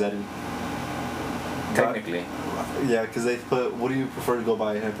job name is Eddie. Technically. Yeah, because they put, what do you prefer to go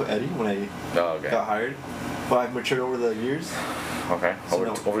by? And I put Eddie when I Oh, okay. got hired. But I've matured over the years. Okay. So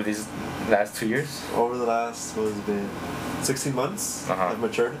Over these last 2 years? Over the last, what has it been? 16 months, Uh-huh. I've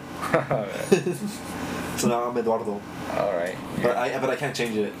matured. Alright. So now I'm Eduardo. Alright. But I can't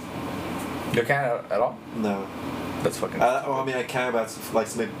change it. You can't at all? No. That's fucking. I mean, I can, but it's like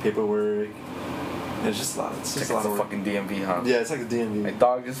some paperwork. And it's just a lot. It's It's just like a lot a of work. fucking DMV, huh? Yeah, it's like the DMV. Like,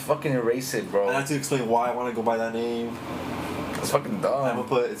 dog, just fucking erase it, bro. And I have to explain why I want to go by that name. It's fucking I'm gonna dumb.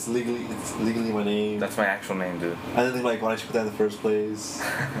 put it's legally my name. That's my actual name, dude. And then they're like, why don't you put that in the first place?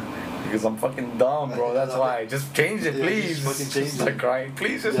 Because I'm fucking dumb, bro. That's why. Just change it, Yeah, please. just fucking change Start it. crying.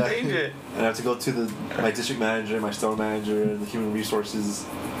 Please just Yeah. change it. And I have to go to my district manager, my store manager, and the human resources.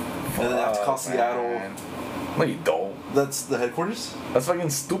 And then I have to call Fuck, Seattle. man. No, you don't. That's the headquarters? That's fucking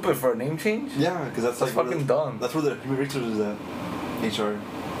stupid for a name change. Yeah, because that's That's like fucking where dumb. That's where the human resources is at. HR.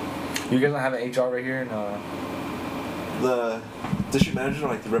 You guys don't have an HR right here? No. The district manager are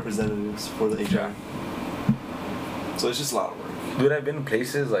like the representatives for the HR. Yeah. So it's just a lot of work. Dude, I've been to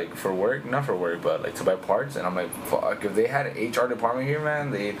places like for work, not for work, but like to buy parts, and I'm like, fuck, if they had an HR department here,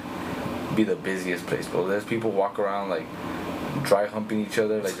 man, they'd be the busiest place, bro. There's people walk around like dry humping each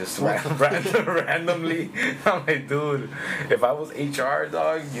other, like just randomly. I'm like, dude, if I was HR,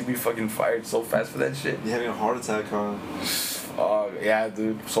 dog, you'd be fucking fired so fast for that shit. You're having a heart attack, huh? Oh, yeah,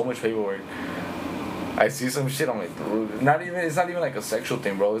 dude, so much paperwork. I see some shit, I'm like, dude, it's not even like a sexual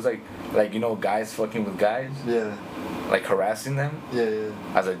thing, bro. It's like you know, guys fucking with guys, Yeah. like harassing them Yeah.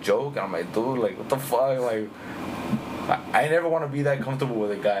 as a joke. And I'm like, dude, like, what the fuck? Like, I never want to be that comfortable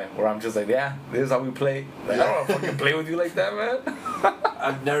with a guy where I'm just like, yeah, this is how we play. Like, I don't want to fucking play with you like that, man.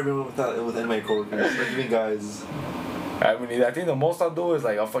 I've never been with that with any of my coworkers, like even guys. I mean, I think the most I'll do is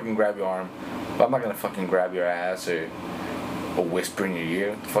like, I'll fucking grab your arm. But I'm not gonna fucking grab your ass or whisper in your ear.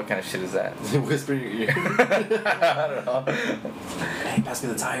 What the fuck kind of shit is that? Whisper in your ear. I don't know. Hey, pass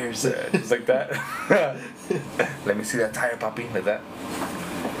me the tires. Yeah, just like that. Let me see that tire, poppy, like that.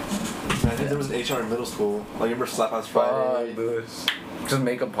 I think there was an HR in middle school. Like, remember Slap House Friday? Fuck, dude. Just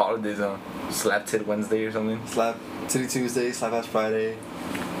make up holidays on Slap Tit Wednesday or something. Slap Titty Tuesday, Slap House Friday.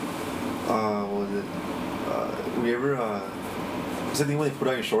 What was it? We ever, was that the when they put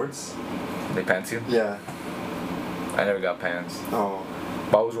on your shorts? They pants you? Yeah. I never got pants. Oh.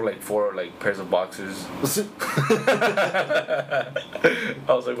 Those were like 4 like pairs of boxers. I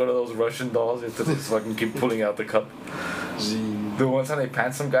was like one of those Russian dolls. You have to just fucking keep pulling out the cup. Gee. The one time they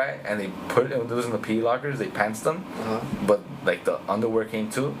pants some guy and they put it was in the pee lockers. They pantsed them, Uh-huh. but like the underwear came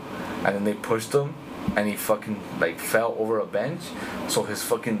too, and then they pushed him, and he fucking like fell over a bench, so his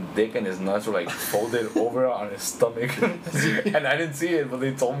fucking dick and his nuts were like folded over on his stomach, and I didn't see it, but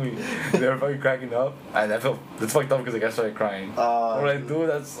they told me. They were fucking cracking up, and I felt it's fucked up because like I started crying. I'm like, dude,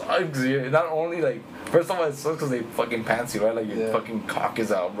 that sucks. Not only like first of all it sucks because they fucking pants you, right? Like your fucking cock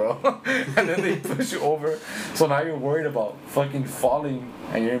is out, bro, and then they push you over, so now you're worried about fucking falling,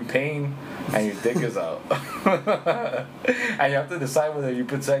 and you're in pain, and your dick is out, and you have to decide whether you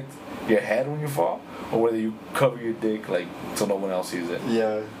protect your head when you fall or whether you cover your dick like so no one else sees it.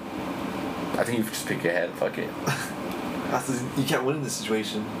 Yeah. I think you just pick your head. Fuck it. You can't win in this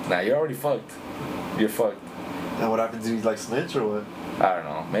situation. Nah, you're already fucked. You're fucked. And what happens? Do you like snitch or what? I don't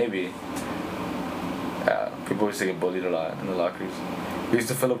know. Maybe. People used to get bullied a lot in the lockers. We used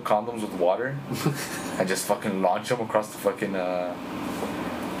to fill up condoms with water and just fucking launch them across the fucking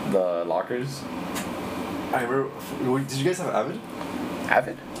the lockers. I remember. Did you guys have Avid?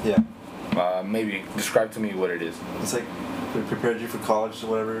 Avid? Yeah. Maybe. Describe to me what it is. It's like it prepared you for college or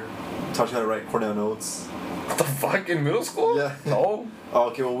whatever. Taught you how to write Cornell notes. What the fuck? In middle school? Yeah. No. Oh,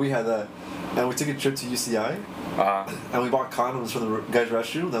 okay. Well, we had that, and we took a trip to UCI, and we bought condoms from the guy's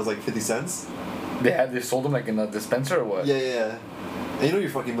restroom. That was like 50 cents. They sold them like in a dispenser or what? Yeah. And you know, you're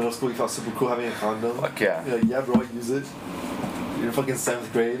fucking middle school. You felt super cool having a condom. Fuck yeah. You're like, yeah, bro, I use it. You're fucking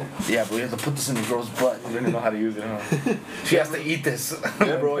 7th grade. Yeah, but we have to put this in the girl's butt. You didn't know how to use it, huh? She has to eat this.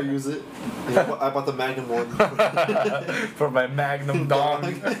 Yeah, bro, I use it. Yeah, I bought the Magnum one. For my Magnum dong.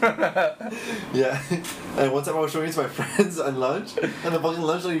 Yeah. And one time I was showing it to my friends on lunch, and the fucking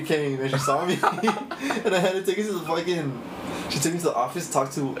lunch lady came and she saw me, and I had to take it to the fucking. She took me to the office to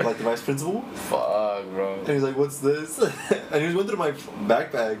talk to like the vice principal. Fuck, bro. And he's like, "What's this?" And he was going through my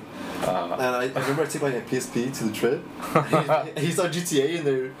backpack. And I remember I took my PSP to the trip. And he saw GTA in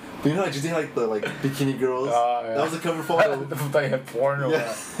there. But you know how GTA like the bikini girls? Yeah. That was the cover photo. I thought you had porn or Yeah.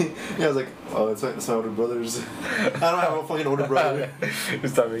 what? Yeah, I was like, oh, that's my older brothers. I don't have a fucking older brother. You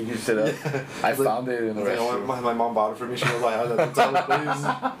start making shit up. Yeah. I found it in the restroom. My mom bought it for me. She was like, I had that please.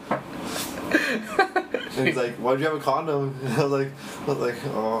 And he's like, why'd you have a condom? And I was like,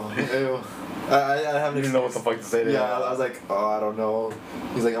 oh, ew. I haven't. You didn't know what the fuck to say to Yeah, him. I was like, oh, I don't know.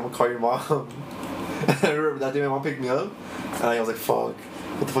 He's like, I'm gonna call your mom. And I remember that day my mom picked me up, and I was like, fuck,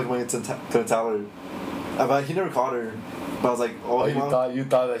 what the fuck am I gonna tell her? But he never called her. But I was like, oh, hey, mom. You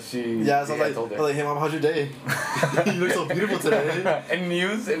thought that she. Yeah, so I told was her. like, hey mom, how's your day? You look so beautiful today. Any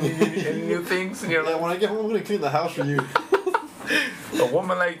news? Any new things in your Yeah, life? when I get home, I'm gonna clean the house for you. A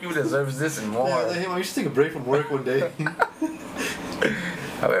woman like you deserves this and more. Yeah, I was like, hey mom, you should take a break from work one day.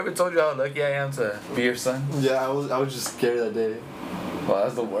 Have I ever told you how lucky I am to be your son? Yeah, I was just scared that day. Well,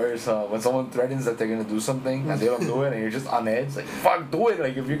 that's the worst, huh? When someone threatens that they're gonna do something and they don't do it and you're just on edge, like, fuck, do it.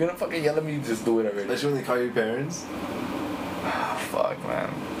 Like, if you're gonna fucking yell at me, just do it already. Especially when they call your parents. Fuck, man.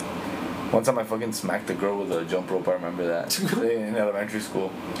 One time I fucking smacked a girl with a jump rope, I remember that. In elementary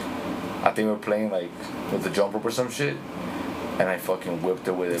school. I think we were playing, like, with the jump rope or some shit. And I fucking whipped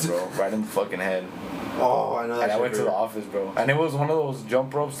her with it, bro. Right in the fucking head. Oh, I know that. And I went to the office, bro. And it was one of those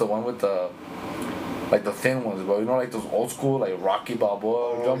jump ropes, the one with the, like the thin ones, bro. You know, like those old school, like Rocky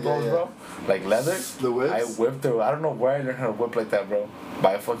Balboa jump ropes, bro? Like leather. The whips? I whipped her. I don't know where I learned how to whip like that, bro.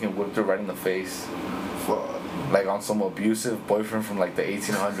 But I fucking whipped her right in the face. Fuck. Like on some abusive boyfriend from like the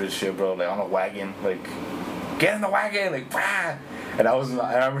 1800s shit, bro. Like on a wagon. Like, get in the wagon. Like, bah! And I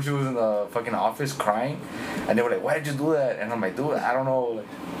remember she was in the fucking office crying. And they were like, why did you do that? And I'm like, dude, I don't know. Like,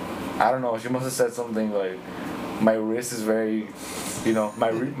 I don't know. She must have said something like, my wrist is very, you know,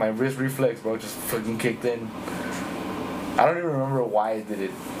 my wrist reflex, bro, just fucking kicked in. I don't even remember why I did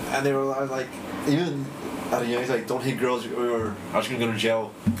it. And they were like, even at a young age, like, don't hit girls or I'm just gonna go to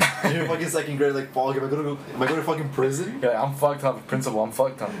jail. And you're fucking 2nd grade, like, fuck, am I going to fucking prison? Yeah, like, I'm fucked up, principal. I'm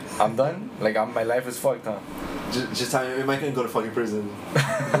fucked up. I'm done. Like, my life is fucked up. Just tell me, am I gonna go to fucking prison?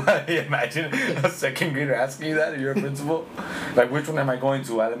 Imagine a 2nd grader asking you that if you're a principal. Like, which one am I going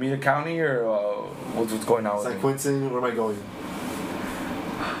to? Alameda County or what's going on? San Quentin, where am I going?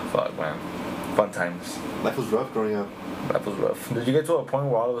 Fuck, man. Fun times. Life was rough growing up. Life was rough. Did you get to a point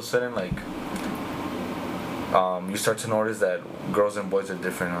where all of a sudden, like, you start to notice that girls and boys are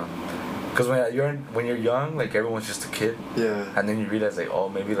different, huh? Because when you're young, like, everyone's just a kid. Yeah. And then you realize, like, oh,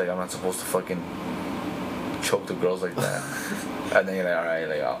 maybe, like, I'm not supposed to fucking choke the girls like that. And then you're like, alright,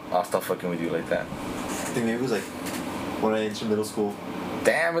 like, I'll stop fucking with you like that. I think maybe it was like when I entered middle school.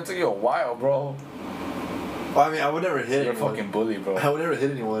 Damn, it took you a while, bro. Well, I mean, I would never hit You're a anyone. fucking bully, bro. I would never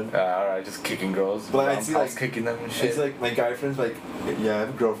hit anyone. Alright, just kicking girls. But I'd see like kicking them and I shit. see like my guy friends like, yeah, I have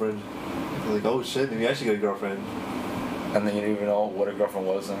a girlfriend. I'm like, oh shit, maybe I should get a girlfriend. And then you didn't even know what a girlfriend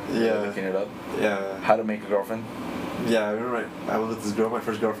was. And Yeah. Looking it up. Yeah. How to make a girlfriend. Yeah, I remember I was with this girl, my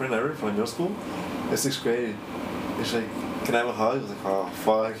first girlfriend ever from middle school. In 6th grade. And she's like, can I have a hug? I was like, oh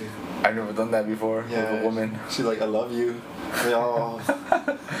fuck. I've never done that before Yeah. with a woman. She's like, I love you. I'm like, oh.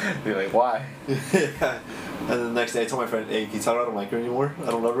 You're like, why? Yeah. And then the next day I told my friend, hey, can you tell her I don't like her anymore? I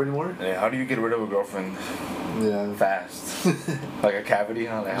don't love her anymore? Hey, how do you get rid of a girlfriend Yeah. fast? Like a cavity,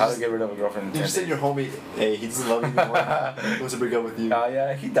 huh? Like, how to get rid of a girlfriend in You 10 just said days? your homie, hey, he doesn't love you anymore. He wants to break up with you. Oh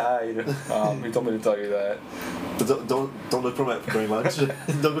yeah, he died. He told me to tell you that. But don't look for him during lunch.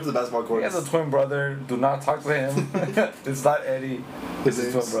 Don't go to the basketball court. He has a twin brother. Do not talk to him. It's not Eddie. It's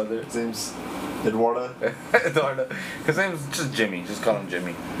his twin brother. His name's Eduardo. Eduardo. His name's just Jimmy. Just call him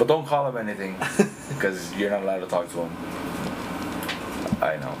Jimmy. But don't call him anything, because you're not allowed to talk to him.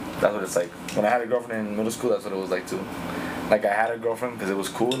 I know. That's what it's like. When I had a girlfriend in middle school, that's what it was like too. Like, I had a girlfriend because it was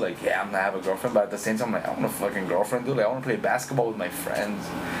cool. Like, yeah, I'm gonna have a girlfriend. But at the same time, like, I want a fucking girlfriend, dude. Like, I want to play basketball with my friends.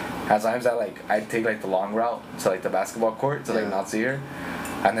 At times, I'd take like the long route to like the basketball court to like not see her.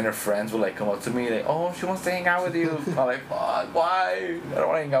 And then her friends would like come up to me like, oh, she wants to hang out with you. I'm like, fuck, why? I don't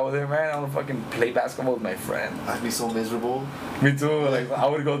want to hang out with her, man. I want to fucking play basketball with my friend. I'd be so miserable. Me too. Like, I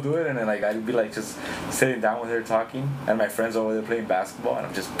would go do it, and then like I'd be like just sitting down with her talking, and my friends over there playing basketball, and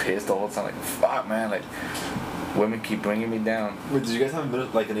I'm just pissed the whole time. Like, fuck, man. Like, women keep bringing me down. Wait, did you guys have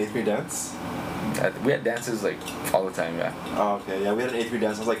like an 8th grade dance? We had dances like all the time, yeah. Oh, okay. Yeah, we had an 8th grade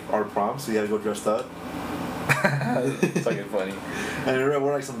dance. It was like our prom, so we had to go dressed up. It's fucking funny. And I remember I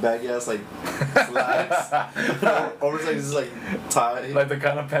wore like some baggy ass like slacks. Over like this like tie. Like the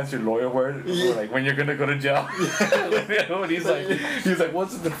kind of pants your lawyer wears, Yeah. like when you're gonna go to jail. When he's like,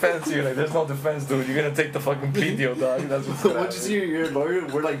 what's the defense here? Like, there's no defense, dude. You're gonna take the fucking plea deal, dog. That's what's gonna Once you happen. see your lawyer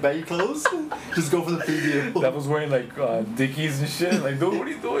wear like baggy clothes, just go for the plea deal. That was wearing like Dickies and shit. Like, dude, what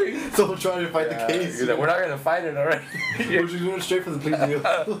are you doing? Someone trying to fight Yeah, the case. he's like, we're not gonna fight it, alright? We're just going straight for the plea deal.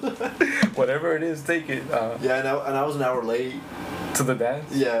 Whatever it is, take it. Yeah, and I was an hour late. To the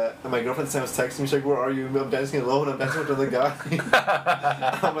dance. Yeah, and my girlfriend was texting me. She's like, "Where are you?" I'm dancing alone. I'm dancing with another guy.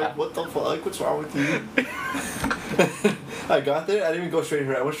 I'm like, "What the fuck? What's wrong with you?" I got there. I didn't even go straight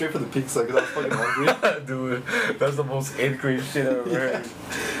here. I went straight for the pizza because I was fucking hungry. Dude, that's the most 8th grade shit I've ever heard.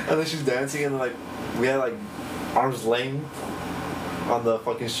 And then she's dancing, and like we had like arms length on the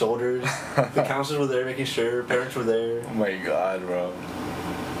fucking shoulders. The counselors were there making sure. Parents were there. Oh my god, bro.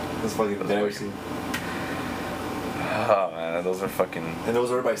 It was fucking embarrassing. Oh man, those are fucking. And it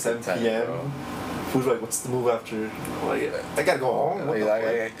was over by 7 time, p.m. bro. Who's like, "What's the move after?" I'm like, I gotta go home. What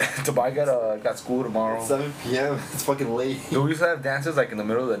the fuck? I got school tomorrow. 7 p.m. It's fucking late. Dude, we used to have dances like in the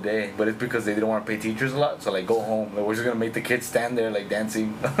middle of the day, but it's because they didn't want to pay teachers a lot. So like, go home. Like, we're just gonna make the kids stand there like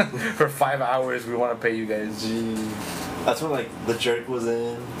dancing for 5 hours. We want to pay you guys. Gee. That's when like the jerk was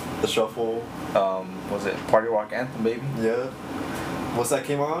in, the shuffle. Was it Party Rock Anthem, baby? Yeah. Once that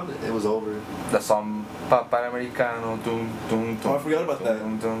came on, it was over. The song Papa Americano. Dum, dum, dum, Oh, I forgot about that.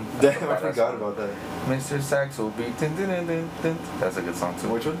 dum, dum. Damn, I That's a badass forgot song. about that. Mr. Saxo beat. Dun, dun, dun, dun, dun. That's a good song too.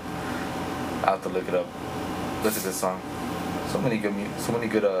 Which one? I'll have to look it up. That's a good song. So many good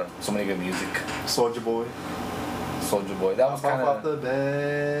music. Soldier Boy. Soldier Boy. That was Pop kind off of. the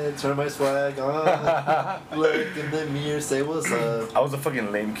bed, turn my swag on. Look in the mirror, say what's up. I was a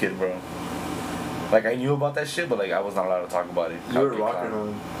fucking lame kid, bro. Like, I knew about that shit, but like I was not allowed to talk about it. You I were would a get rocker,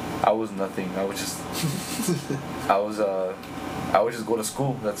 clowned. huh? I was nothing. I was just. I would just go to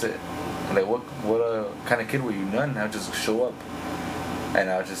school. That's it. Like, what kind of kid were you? None. I would just show up, and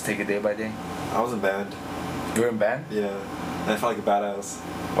I would just take it day by day. I was in band. You were in band? Yeah. And I felt like a badass.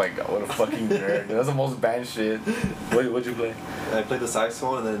 Oh my god, what a fucking nerd. That's the most band shit. What'd you play? I played the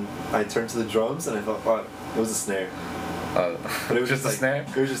saxophone and then I turned to the drums and I felt, oh, it was a snare. But it was just a like, snare?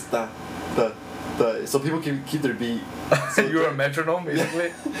 It was just the. So people keep their beat. So You were a metronome,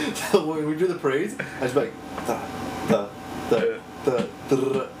 basically? So when we do the parades, I just be like,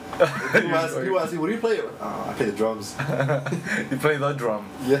 People ask me, what do you play? Oh, I play the drums. You play the drum.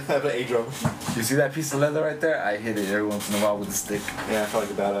 Yeah, I play a drum. You see that piece of leather right there? I hit it every once in a while with a stick. Yeah, I felt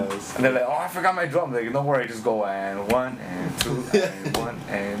like a badass. And they're like, oh, I forgot my drum. Like, don't worry, just go and 1 and 2 and 1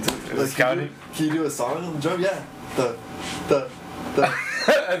 and 2. It was Like, counting. can you do a song on the drum? Yeah.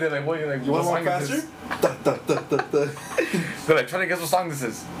 And they're like, what? You're like, You want to what walk song is faster? this? They're like, trying to guess what song this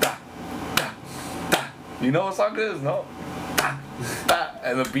is. Da, da, da. You know what song this is? No. Da, da.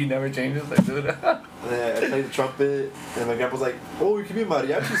 And the beat never changes. Like, dude. And then I played the trumpet, and my grandpa's like, oh, you can be a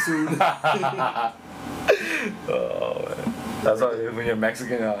mariachi soon. Oh, man. That's why when you're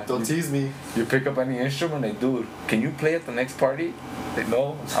Mexican, Don't tease me. you pick up any instrument, like, dude, can you play at the next party? Like,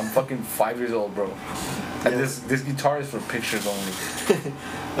 no, I'm fucking 5 years old, bro. And Yeah. this guitar is for pictures only.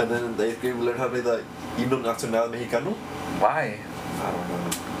 And then in the 8th grade we learned how to play the Himno Nacional Mexicano. Why? I don't know.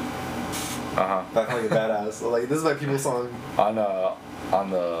 Uh-huh. Back like a badass. So, like, this is my people's song. On the On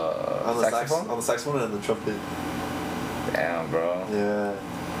the saxophone? on the saxophone and the trumpet. Damn, bro. Yeah.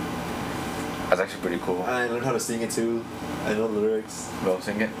 That's actually pretty cool. I learned how to sing it too. I know the lyrics. Go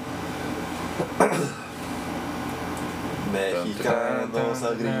sing it. Mexicanos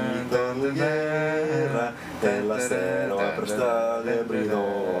al grito de guerra, el acero apresta de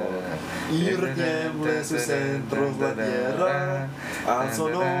bridor, y retiemble sus centros la tierra, al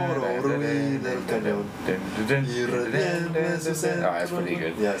sonoro ruido del cañón. Y retiemble sus centros. Oh, that's pretty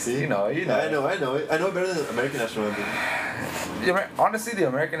good. Yeah, see? You know. Yeah, I know it. I know it better than the American national anthem. Honestly, the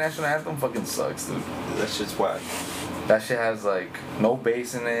American national anthem fucking sucks, dude. That shit's whack. That shit has like no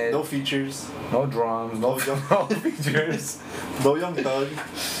bass in it, No features. no drums, no features, No Young Thug.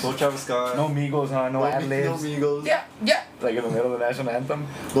 No Travis Scott. no Migos, huh? No ad No libs. Migos. Yeah, yeah. Like in the middle of the national anthem.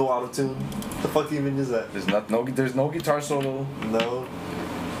 No auto-tune. The fuck even is that? There's no guitar solo. No.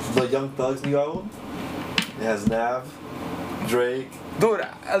 The Young Thug's new album. It has Nav, Drake. Dude,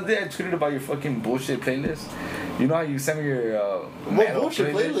 I tweeted about your fucking bullshit playlist. You know how you sent me your metal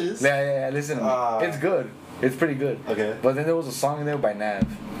bullshit playlist? Yeah. Listen, it's good. It's pretty good. Okay. But then there was a song in there by Nav.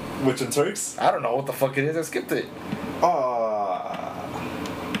 Which in Turks? I don't know what the fuck it is. I skipped it. Okay.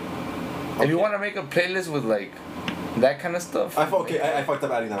 If you want to make a playlist with like that kind of stuff, I fucked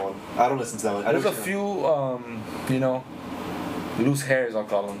up adding that one. I don't listen to that one. there's a few, loose hairs, I'll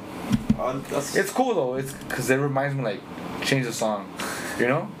call them. It's cool though. It's because it reminds me like change the song, you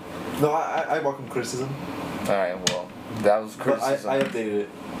know. No, I welcome criticism. All right, well, that was criticism. But I updated it.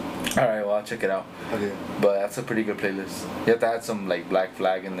 All right, well, I'll check it out. Okay. But that's a pretty good playlist. You have to add some like Black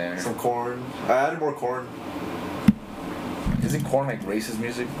Flag in there. Some Corn. I added more Corn. Isn't Korn like racist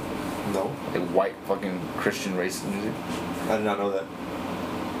music? No. Like white fucking Christian racist music? I did not know that.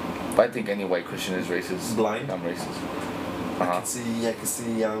 But I think any white Christian is racist. Blind? I'm racist. I can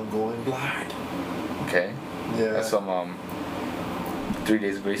see, I'm going blind. Okay. Yeah. That's some 3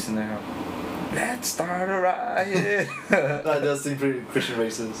 Days of Grace in there. Let's start a riot. That does seem pretty Christian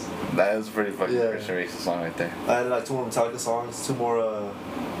racist. That is a pretty fucking Yeah. Christian racist song right there. I added like 2 more Metallica songs, 2 more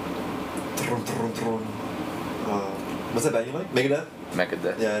what's that band you like? Megadeth?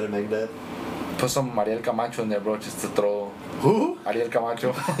 Megadeth. Yeah, I added Megadeth. Put some Ariel Camacho in there, bro, just to throw. Who? Ariel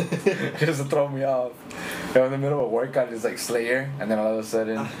Camacho. Just to throw me off. You know, in the middle of a workout, it's like Slayer, and then all of a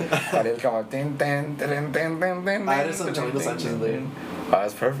sudden, Ariel Camacho. I added some Chalino Sanchez in there. Oh,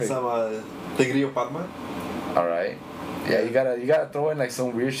 that's perfect. Some Tigrillo Palma. Alright. Yeah, you gotta throw in like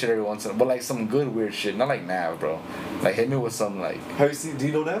some weird shit every once in a while, but like some good weird shit, not like Nav, bro. Like hit me with some like. Have you seen? Do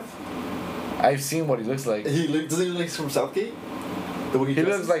you know Nev? I've seen what he looks like. Doesn't he look like he's from Southgate? The way He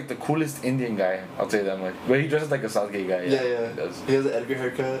dresses? looks like the coolest Indian guy. I'll tell you that much. But he dresses like a Southgate guy. Yeah. He does. He has an Edgar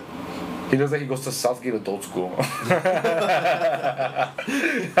haircut. He looks like he goes to Southgate adult school.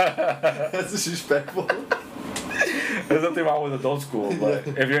 That's disrespectful. There's nothing wrong with adult school, but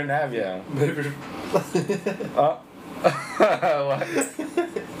if you're Nav, yeah. What?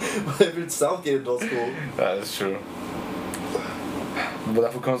 If it's Southgate adult school. That is true. But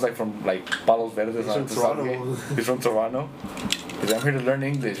that fool comes like from like Palos Verdes. He's from to Toronto. Southgate. He's from Toronto. He's I'm here to learn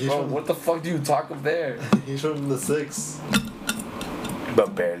English. He's Bro, from- what the fuck do you talk of there? He's from the 6.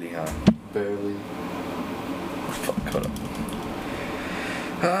 But barely, huh? Barely. Fuck, hold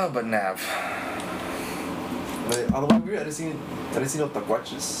up. But Nav. Like, on the way we were, I didn't see no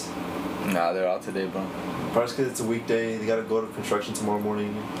taquaches. Nah, they're out today, bro. Probably because it's a weekday. They gotta go to construction tomorrow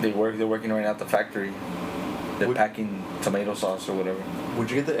morning. They're working right now at the factory. They're Would- packing tomato sauce or whatever. Would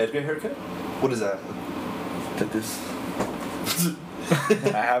you get the Edgar haircut? What is that? Did this?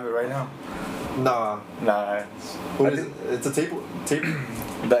 I have it right now. Nah. Nah. What is it? It's a tape.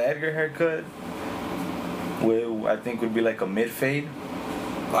 The Edgar haircut, I think would be like a mid fade.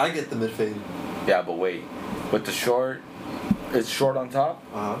 I get the mid fade. Yeah, but wait, with the short, it's short on top.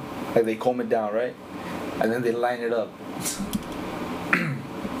 Like they comb it down, right? And then they line it up.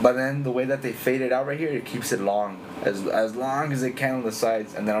 But then the way that they fade it out right here, it keeps it long, as long as it can on the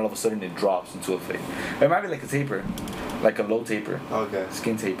sides, and then all of a sudden it drops into a fade. It might be like a taper, like a low taper, Okay.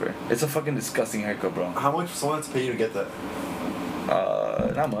 skin taper. It's a fucking disgusting haircut, bro. How much someone has to pay you to get that?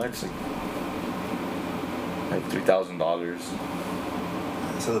 Not much, like $3,000 It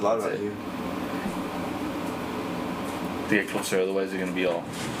says a lot That's about it. you. to get closer. Otherwise, they're gonna be all.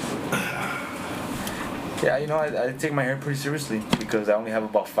 Yeah, you know, I take my hair pretty seriously because I only have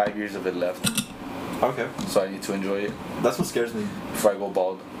about 5 years of it left. Okay. So I need to enjoy it That's what scares me. before I go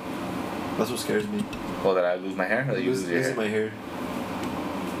bald. That's what scares me. Well, that I lose my hair or that you lose your Losing hair? my hair.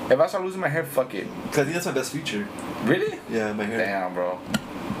 If I start losing my hair, fuck it. Cause I think that's my best feature. Really? Yeah, my hair. Damn, bro.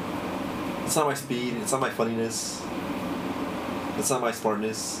 It's not my speed. It's not my funniness. It's not my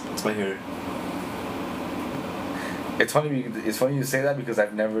smartness. It's my hair. It's funny. It's funny you say that because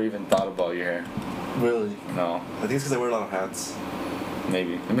I've never even thought about your hair. Really? No. I think it's because I wear a lot of hats.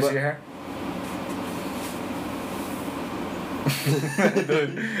 Maybe. Let me see your hair.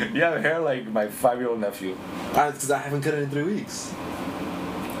 Dude, you have hair like my 5-year-old nephew. Because I haven't cut it in 3 weeks.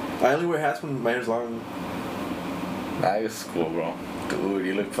 I only wear hats when my hair's long. Nah, it's cool, bro. Dude,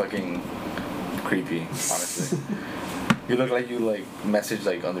 you look fucking creepy, honestly. You look like you like message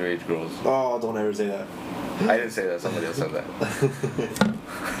like underage girls. Oh, don't ever say that. I didn't say that. Somebody else said that.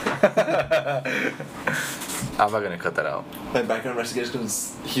 I'm not gonna cut that out. My background investigator's gonna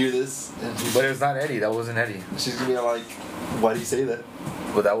hear this, and But it was not Eddie. That wasn't Eddie. she's gonna be like, "Why do you say that?"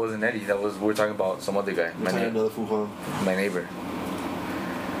 But that wasn't Eddie. That was we're talking about some other guy. I'm trying another fool phone. My neighbor.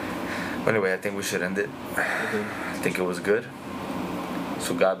 But anyway, I think we should end it. Okay. I think it was good.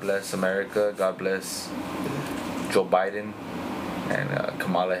 So God bless America. God bless Joe Biden and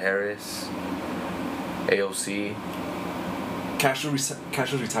Kamala Harris. AOC. Castro's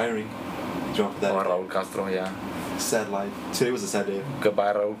retiring. Drop that. Oh, Raul Castro, yeah. Sad life. Today was a sad day.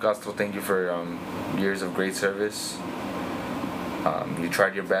 Goodbye, Raul Castro. Thank you for years of great service. You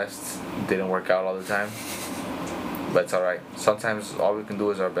tried your best. Didn't work out all the time. But it's alright. Sometimes all we can do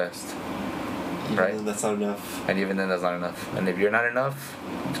is our best. Even Right. then, that's not enough. And even then, that's not enough. And if you're not enough,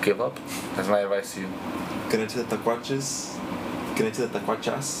 just give up. That's my advice to you. Get into the tacuaches. Get into the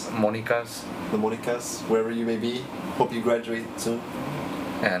tacuachas. Monicas. The Monicas. Wherever you may be. Hope you graduate soon.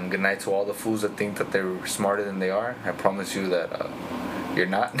 And good night to all the fools that think that they're smarter than they are. I promise you that you're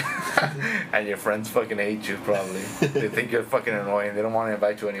not. And your friends fucking hate you, probably. They think you're fucking annoying. They don't want to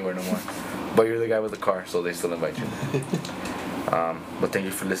invite you anywhere no more. But you're the guy with the car, so they still invite you. But thank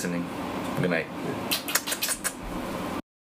you for listening. Good night.